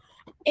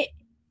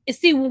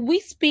see, when we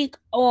speak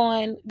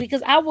on,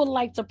 because I would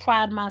like to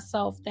pride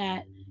myself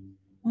that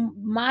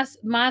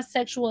my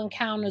sexual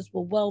encounters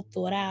were well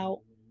thought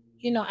out.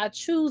 I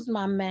choose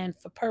my men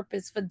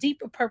for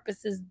deeper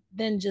purposes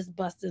than just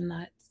busting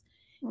nuts.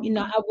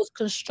 I was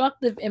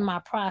constructive in my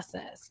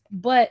process,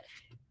 but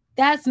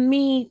that's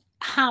me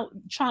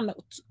trying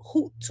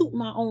to toot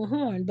my own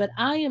horn. But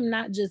I am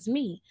not just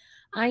me.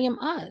 I am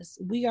us.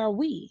 We are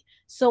we.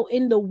 So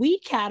in the we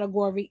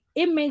category,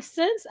 it makes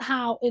sense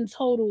how in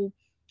total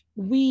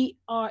we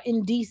are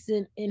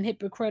indecent and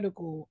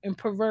hypocritical and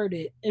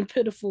perverted and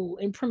pitiful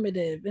and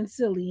primitive and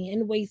silly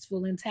and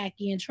wasteful and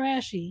tacky and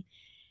trashy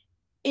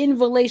in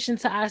relation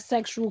to our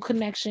sexual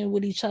connection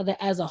with each other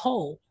as a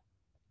whole.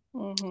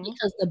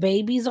 Because the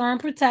babies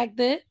aren't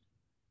protected,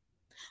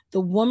 the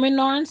women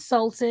are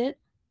insulted,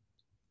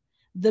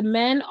 the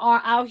men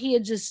are out here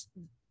just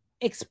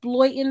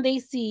exploiting their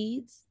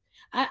seeds.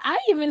 I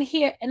even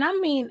hear, and I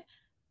mean,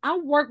 I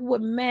work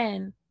with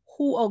men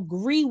who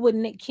agree with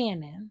Nick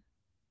Cannon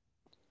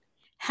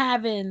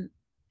having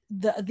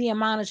the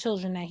amount of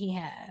children that he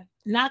had,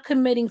 not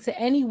committing to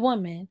any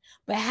woman,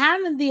 but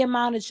having the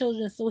amount of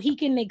children so he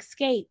can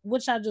escape,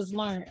 which I just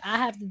learned. I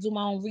have to do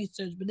my own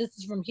research, but this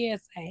is from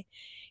hearsay.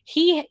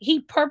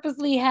 He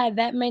purposely had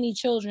that many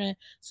children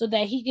so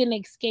that he can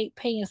escape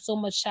paying so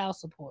much child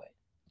support.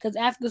 Because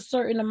after a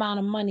certain amount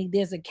of money,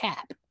 there's a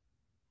cap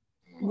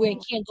where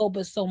it can't go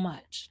but so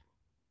much.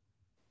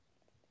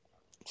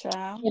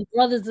 Child. And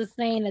brothers are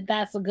saying that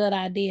that's a good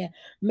idea.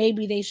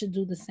 Maybe they should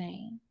do the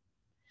same.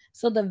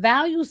 So the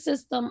value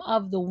system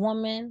of the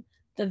woman,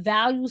 the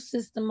value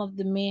system of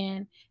the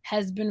man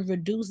has been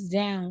reduced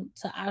down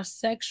to our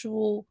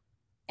sexual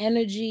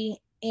energy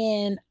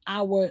and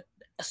our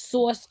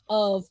source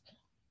of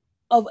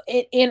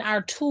it in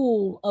our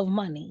tool of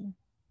money,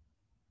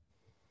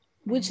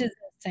 which is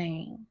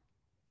insane.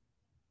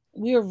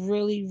 We're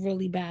really,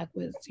 really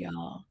backwards,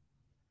 y'all.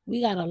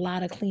 We got a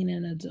lot of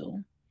cleaning to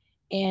do.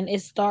 And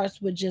it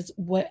starts with just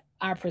what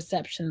our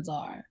perceptions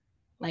are.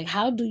 Like,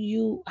 how do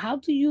you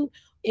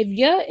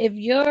if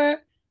your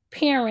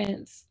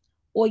parents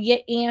or your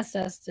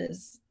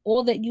ancestors,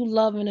 all that you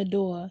love and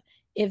adore,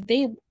 if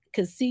they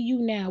could see you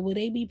now, would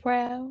they be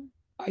proud?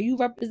 Are you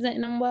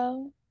representing them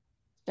well?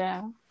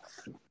 Yeah.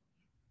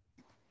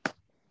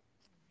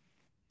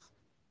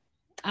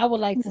 I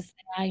would like to say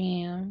I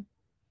am.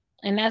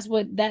 And that's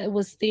what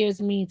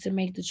steers me to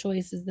make the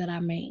choices that I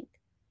make.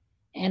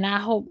 And I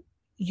hope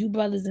you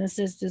brothers and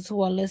sisters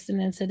who are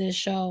listening to this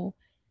show,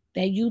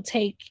 that you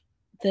take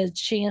the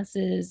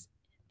chances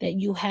that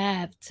you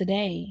have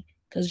today,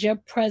 because your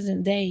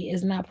present day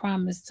is not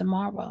promised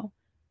tomorrow.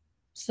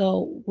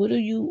 So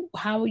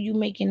how are you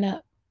making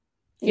up?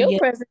 Your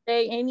present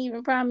day ain't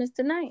even promised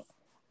tonight.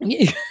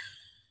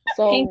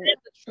 So ain't that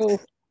the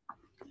truth?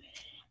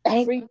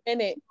 Every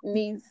minute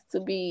needs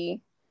to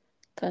be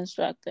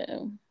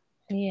constructive.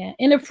 Yeah,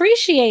 and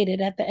appreciate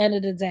it at the end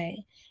of the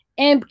day.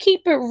 And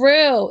keep it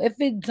real.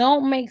 If it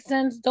don't make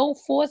sense, don't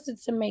force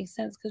it to make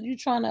sense, because you're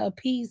trying to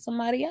appease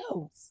somebody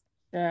else.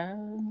 Yeah.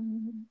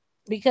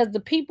 Because the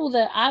people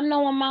that I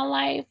know in my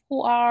life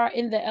who are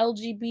in the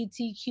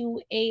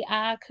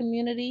LGBTQAI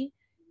community,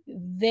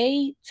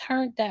 they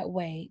turned that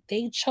way.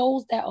 They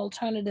chose that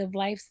alternative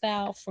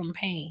lifestyle from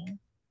pain.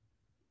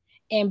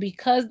 And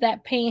because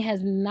that pain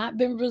has not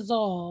been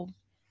resolved,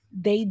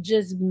 they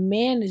just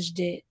managed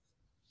it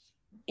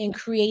and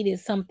created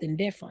something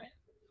different.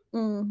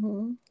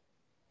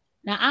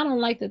 Now, I don't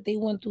like that they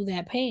went through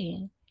that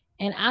pain,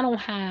 and I don't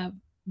have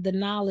the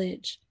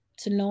knowledge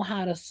to know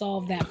how to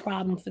solve that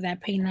problem for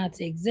that pain not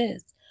to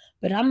exist.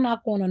 But I'm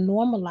not going to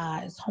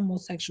normalize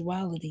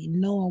homosexuality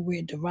knowing where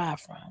it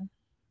derived from.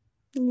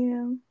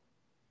 Yeah.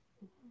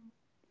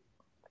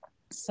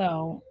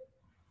 So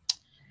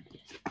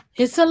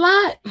it's a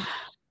lot.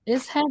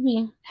 It's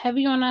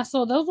heavy on our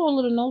soul. Those are all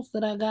of the notes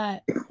that I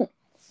got.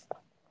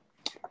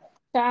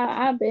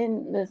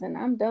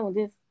 I'm done with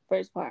this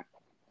first part.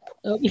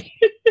 Okay.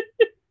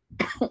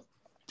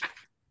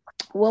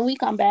 When we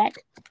come back,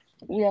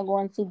 we are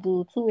going to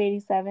do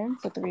 287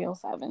 to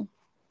 307.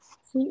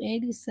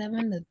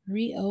 287 to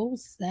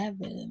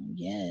 307.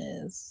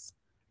 Yes.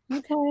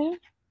 Okay.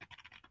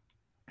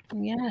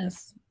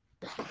 Yes.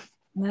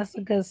 That's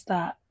a good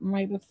stop.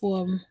 Right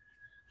before.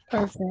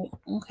 Perfect.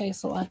 Okay,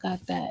 so I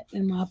got that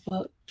in my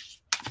book.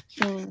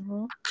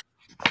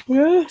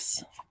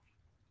 Yes.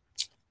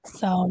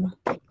 So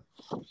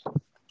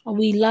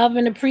we love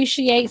and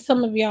appreciate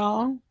some of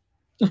y'all.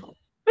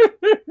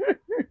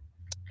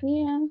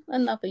 Yeah,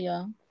 enough of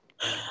y'all.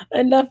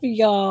 Enough of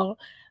y'all.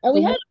 And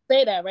we have to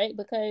say that, right?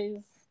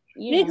 Because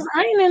Because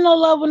I ain't in no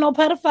love with no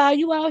pedophile.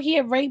 You out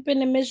here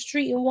raping and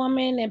mistreating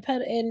women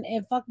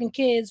and fucking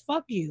kids.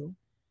 Fuck you.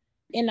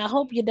 And I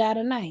hope you die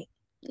tonight.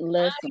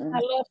 Listen. I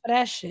love for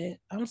that shit.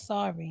 I'm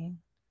sorry.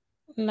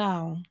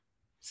 No.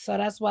 So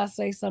that's why I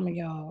say some of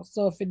y'all.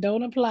 So if it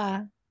don't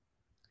apply,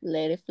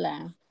 let it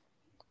fly.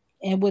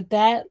 And with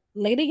that,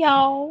 later,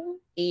 y'all.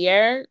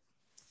 Yeah.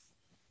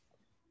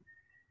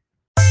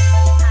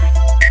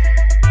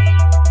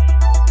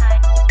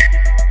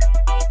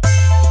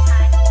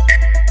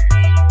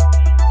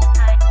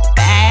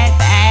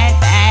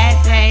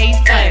 Bad day,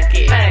 fuck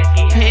it.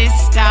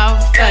 Pissed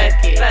off,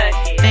 fuck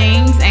it.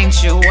 Things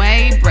ain't your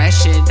way,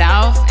 brush it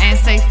off and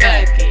say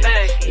fuck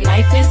it.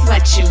 Life is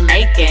what you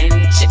making,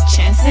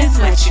 chances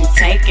what you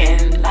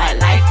taking.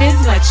 Life is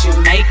what you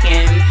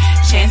making,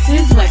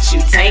 chances what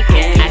you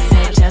taking. I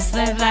said just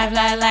live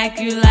life like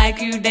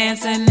you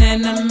dancing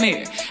in the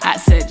mirror. I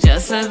said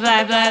just live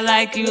life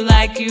like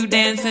you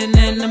dancing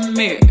in the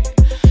mirror.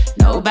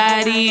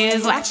 Nobody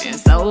is watching,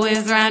 so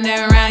it's round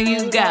and round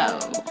you go.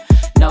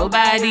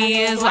 Nobody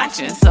is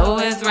watching, so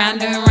it's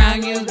round and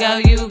round you go,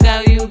 you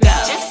go, you go.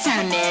 Just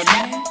turn it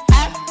up,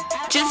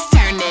 just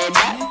turn it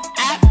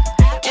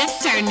up,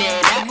 just turn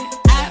it up,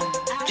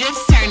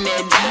 just turn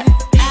it up.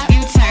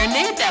 You turn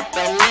it up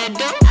a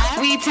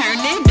little, we turn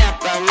it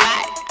up a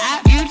lot.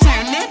 You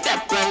turn it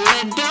up a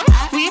little,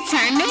 we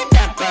turn it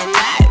up a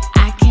lot.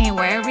 I can't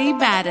worry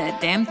about a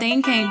damn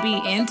thing, can't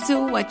be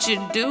into what you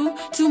do.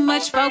 Too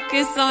much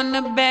focus on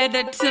the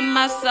better to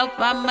myself,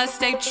 I must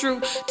stay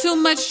true. Too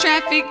much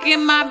traffic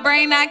in my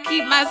brain, I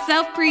keep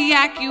myself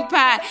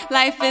preoccupied.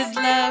 Life is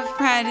love,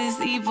 pride is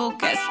evil,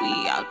 guess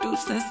we all do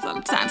sin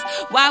sometimes.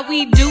 Why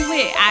we do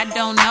it, I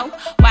don't know.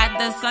 Why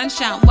the sun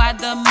shine, why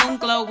the moon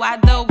glow, why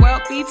the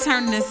world be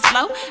turning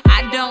slow.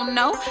 I don't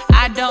know,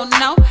 I don't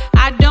know,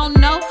 I don't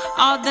know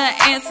all the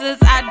answers,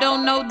 I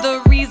don't know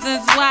the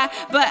reasons why,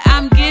 but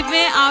I'm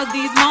giving all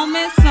these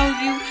moments so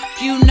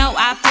you know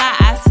I fly.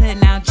 I said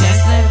now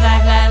just live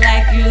life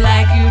like you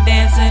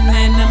dancing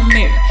in the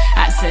mirror.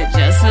 I said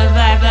just live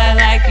life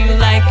like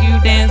you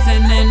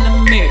dancing in the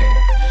mirror.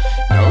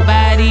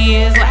 Nobody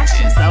is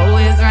watching, so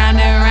it's round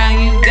and round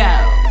you go.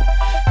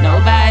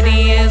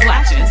 Nobody is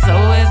watching, so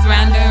it's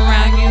round and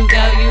round you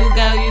go, you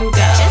go, you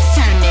go. Just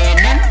turn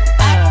it up,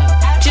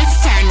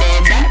 just turn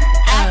it up,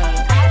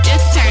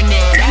 just turn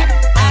it up,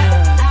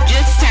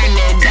 just turn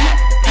it up.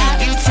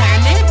 You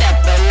turn it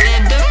up a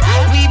little,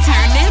 we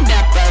turn it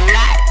up a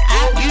lot.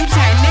 You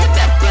turn it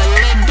up a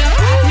little,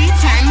 we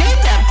turn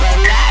it up a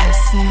lot. I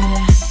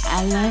said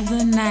I love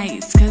the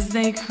nights, cause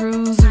they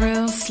cruise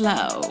real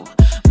slow.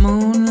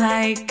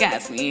 Moonlight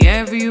got me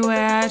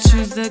everywhere I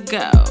choose to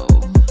go.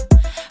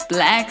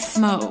 Black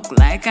smoke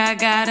like I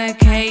got a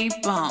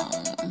cape on,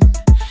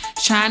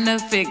 trying to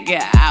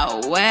figure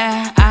out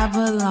where I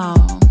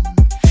belong.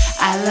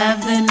 I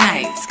love the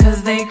nights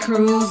cause they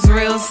cruise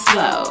real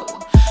slow.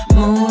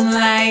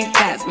 Moonlight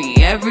got me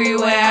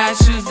everywhere I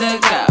choose to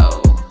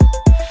go.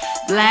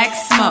 Black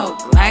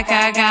smoke like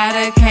I got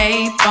a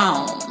cape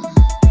on,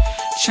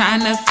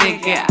 trying to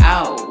figure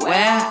out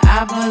where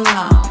I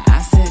belong. I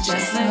said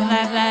just live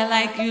life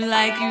like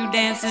you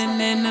dancing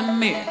in the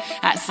mirror.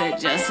 I said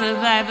just live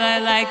life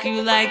like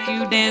you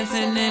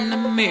dancing in the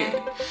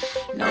mirror.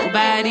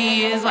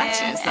 Nobody is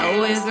watching,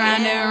 so it's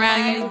round and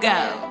round you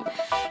go.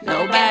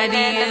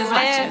 Nobody is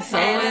watching, so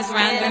it's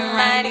round and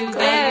round you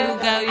go, you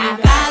go, you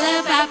go. I fall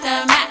up off the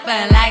map,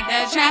 but like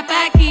the trap,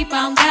 I keep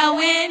on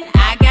going.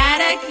 I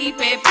gotta keep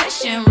it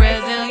pushing,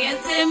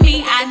 resilience in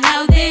me, I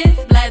know this.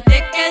 Blood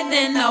thicker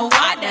than the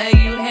water,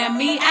 you hear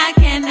me, I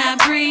cannot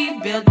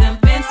breathe. Build them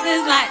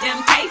fences like them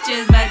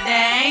cages, but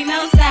there ain't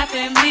no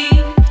stopping me.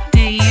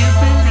 Do you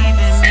believe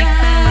in make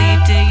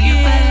believe? Do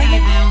you believe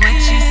in what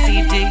you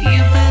see? Do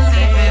you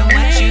believe in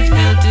what you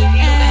feel? Do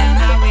you and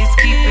always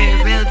keep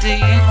it real? Do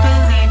you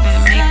believe in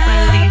make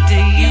believe? Do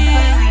you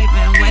believe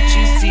in what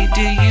you see?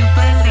 Do you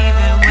believe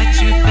in what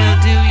you feel?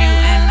 Do you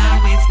and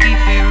always keep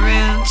it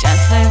real?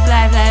 Just live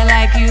life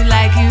like you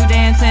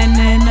dancing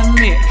in the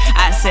mirror.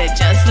 I said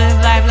just live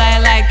life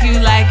like you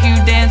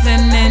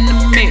dancing in the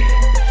mirror.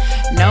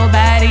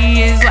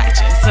 Nobody is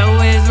watching, so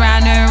it's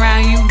round and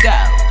round you go.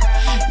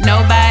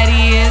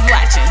 Nobody is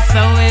watching,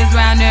 so it's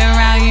round and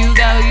round you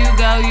go, you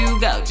go, you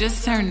go.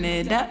 Just turn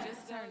it up.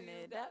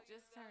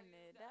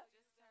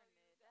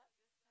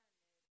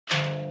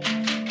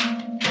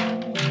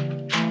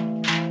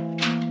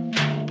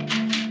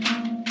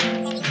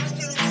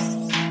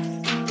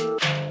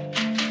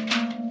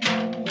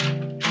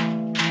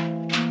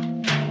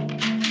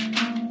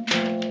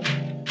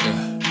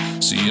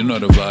 See, you know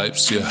the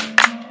vibes, yeah.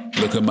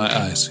 Look at my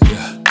eyes,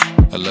 yeah.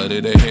 I love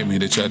that they hate me,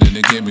 they try to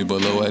negate me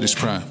below at its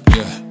prime,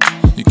 yeah.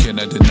 You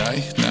cannot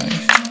deny, nah.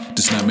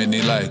 There's not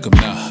many like them,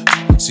 nah.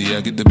 See,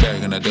 I get the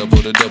bag and I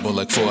double the double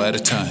like 4 at a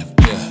time,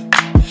 yeah.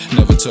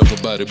 Never talk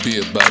about it, be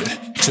about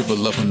it.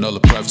 Triple up on all the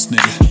privates,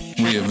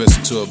 nigga. Reinvest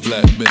into a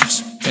black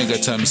business. Ain't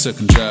got time to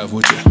second drive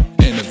with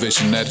you.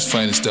 Innovation at its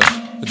finest, though.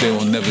 But they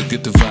will never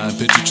get the vibe.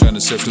 Bitch, you trying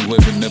to surf the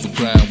wave and never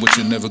grind with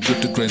you. Never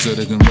grip the grains so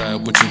they can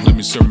ride with you. Let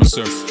me surf my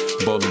surf.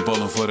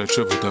 Ballin' for that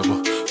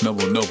triple-double.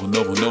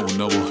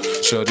 Noble.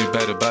 Shorty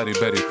better body,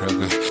 Betty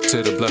Crocker.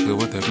 To the blocker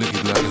with that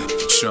blicky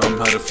blocker. Show 'em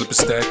how to flip a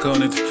stack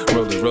on it.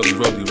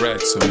 Rolly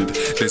racks on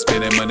it. They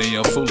spend that money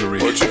on foolery.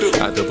 What you do?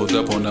 I doubled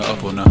up on the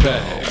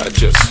bag. I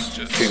just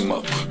came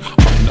up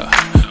on the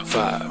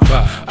 5.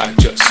 I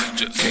just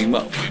came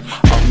up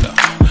on the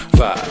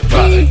 5.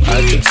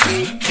 I just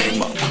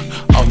came up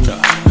on the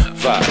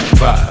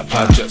 5.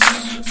 I just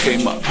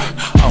came up.